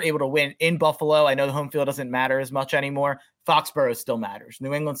 They were able to win in Buffalo. I know the home field doesn't matter as much anymore. Foxborough still matters.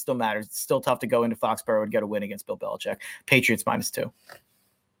 New England still matters. It's still tough to go into Foxborough and get a win against Bill Belichick. Patriots -2.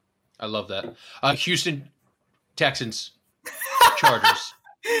 I love that. Houston Texans Chargers.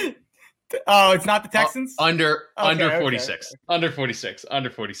 Oh, it's not the Texans? Under 46. Okay. Under 46. The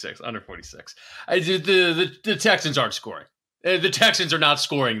Texans aren't scoring. The Texans are not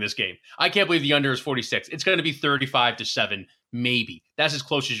scoring this game. I can't believe the under is 46. It's going to be 35-7, maybe. That's as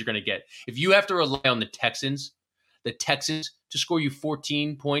close as you're going to get. If you have to rely on the Texans to score you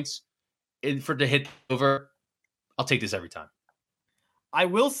 14 points to hit over, I'll take this every time. I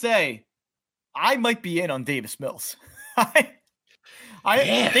will say, I might be in on Davis Mills.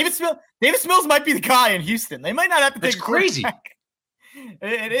 Davis Mills might be the guy in Houston. They might not have to take. That's crazy.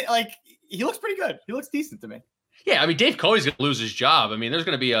 He looks pretty good. He looks decent to me. Yeah, I mean, Dave Coy's going to lose his job. I mean, there's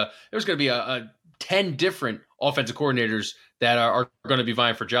going to be a 10 different offensive coordinators that are going to be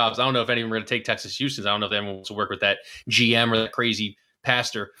vying for jobs. I don't know if anyone are going to take Texas Houston. I don't know if anyone wants to work with that GM or that crazy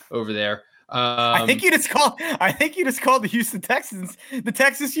pastor over there. I think you just called the Houston Texans the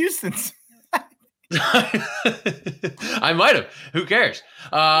Texas Houstons. I might have. Who cares?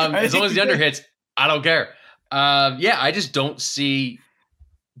 As long as the under hits, I don't care. I just don't see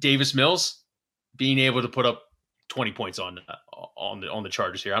Davis Mills being able to put up 20 points on the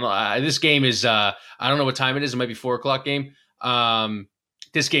Chargers here. I don't know. This game is I don't know what time it is. It might be 4:00 game.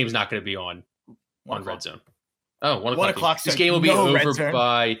 This game's not going to be on Red Zone. Oh, 1 o'clock. This game will be over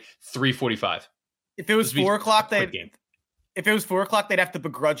by 3:45. If it was 4:00, they'd have to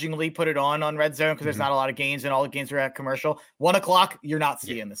begrudgingly put it on Red Zone because there's not a lot of games and all the games are at commercial. 1 o'clock, you're not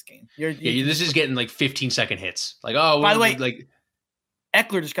seeing this game. This is getting like 15-second hits. Like, by the way,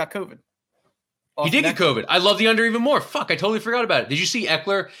 Eckler just got COVID. He did get COVID. I love the under even more. Fuck, I totally forgot about it. Did you see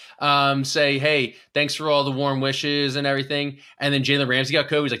Eckler say, hey, thanks for all the warm wishes and everything? And then Jalen Ramsey got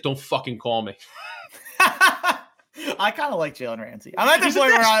COVID. He's like, don't fucking call me. I kind of like Jalen Ramsey. I'm at the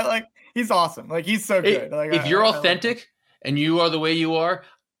point where he's awesome. Like, he's so good. If you're authentic and you are the way you are,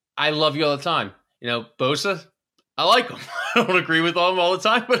 I love you all the time. Bosa, I like him. I don't agree with him all the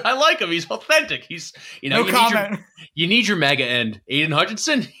time, but I like him. He's authentic. He's, no comment. You need your mega end. Aiden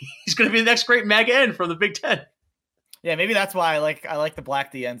Hutchinson, he's going to be the next great mega end from the Big Ten. Yeah, maybe that's why I like the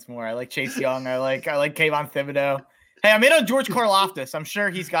black D ends more. I like Chase Young. I like Kayvon Thibodeau. Hey, I'm in on George Karlaftis. I'm sure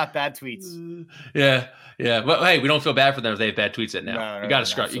he's got bad tweets. Yeah. But hey, we don't feel bad for them if they have bad tweets now. No, you got to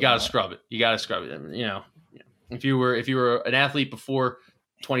scrub. You got to scrub it. You got to scrub it. If you were an athlete before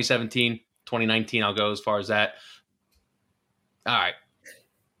 2017, 2019, I'll go as far as that. All right.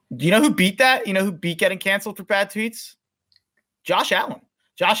 Do you know who beat that? You know who beat getting canceled for bad tweets? Josh Allen.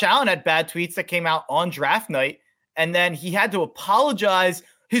 Josh Allen had bad tweets that came out on draft night, and then he had to apologize.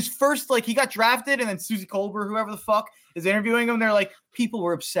 His first, he got drafted, and then Susie Colbert, whoever the fuck, is interviewing him. They're like, people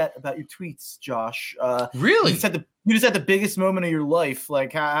were upset about your tweets, Josh. Really? You just had the biggest moment of your life.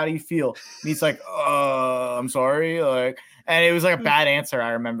 Like, how do you feel? And he's like, I'm sorry. And it was like a bad answer,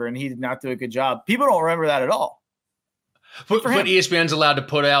 I remember, and he did not do a good job. People don't remember that at all. But ESPN's allowed to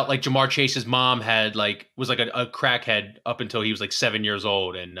put out, Jamar Chase's mom was a crackhead up until he was 7 years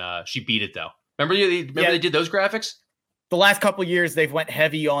old, and she beat it though. Remember they did those graphics? The last couple of years they've went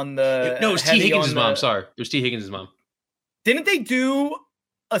heavy on the. No, it was T. Higgins' mom. Sorry, it was T. Higgins' mom. Didn't they do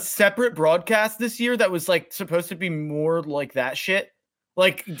a separate broadcast this year that was supposed to be more like that shit?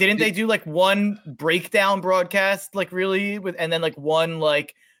 Didn't they do one breakdown broadcast really and then one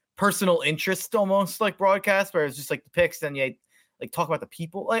personal interest almost broadcast where it's just the picks and you talk about the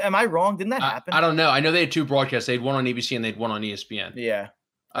people? Am I wrong? Didn't that happen? I don't know. I know they had two broadcasts. They had one on ABC and they had one on ESPN. Yeah.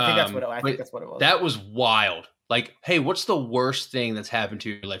 I think that's what it was. That was wild. Hey, what's the worst thing that's happened to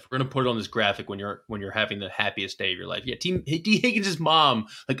your life? We're gonna put it on this graphic when you're having the happiest day of your life. Yeah, T. Higgins' mom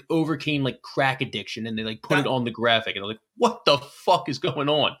overcame crack addiction, and they put it on the graphic, and I'm like, what the fuck is going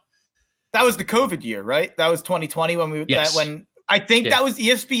on? That was the COVID year, right? That was 2020 when Yes. I think that was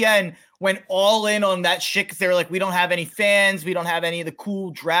ESPN went all in on that shit because they were like, we don't have any fans, we don't have any of the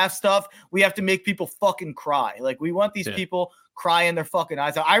cool draft stuff. We have to make people fucking cry. Like, we want these people crying their fucking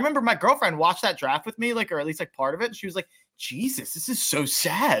eyes out. I remember my girlfriend watched that draft with me, like, or at least like part of it. And she was like, Jesus, this is so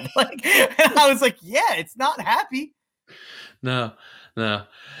sad. Like, and I was like, yeah, it's not happy. No.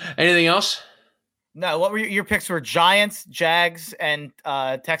 Anything else? No. What were your picks? Were Giants, Jags, and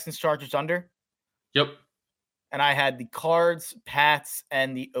Texans, Chargers under? Yep. And I had the Cards, Pats,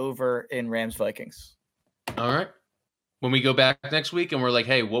 and the over in Rams, Vikings. All right. When we go back next week and we're like,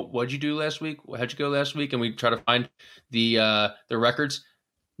 hey, what'd you do last week? How'd you go last week? And we try to find the records.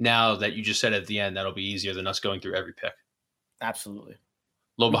 Now that you just said at the end, that'll be easier than us going through every pick. Absolutely.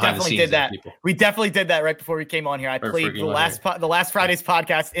 Low behind the scenes. Did that. People. We definitely did that right before we came on here. I played the last Friday's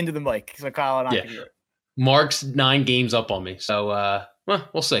podcast into the mic. So Kyle and I could hear it. Mark's 9 games up on me. So well,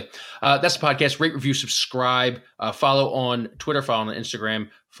 we'll see. That's the podcast. Rate, review, subscribe. Follow on Twitter, follow on Instagram.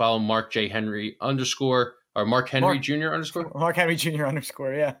 Follow Mark J. Henry _ or Mark Henry Jr. _ Mark Henry Jr.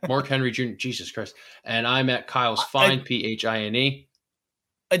 _ yeah. Mark Henry Jr. Jesus Christ. And I'm at Kyle's Fine, Phine.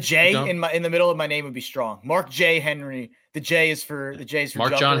 A J in the middle of my name would be strong. Mark J. Henry. The J is for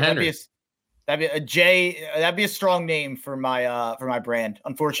Mark John Henry. That'd be a J. That'd be a strong name for my brand.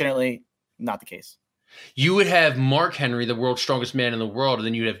 Unfortunately, not the case. You would have Mark Henry, the world's strongest man in the world, and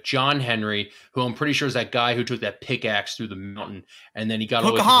then you'd have John Henry, who I'm pretty sure is that guy who took that pickaxe through the mountain, and then he got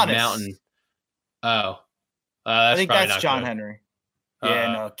away from the mountain. Oh, I think that's John Henry.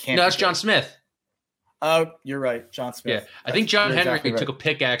 Yeah, no, can't. No, that's John Smith. Oh, you're right, John Smith. Yeah, I think John Henry took a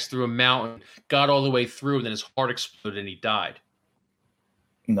pickaxe through a mountain, got all the way through, and then his heart exploded and he died.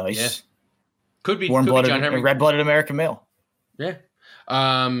 Nice. Yeah. Could be John Henry, a red-blooded American male. Yeah.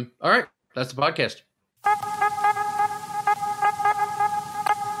 All right, that's the podcast.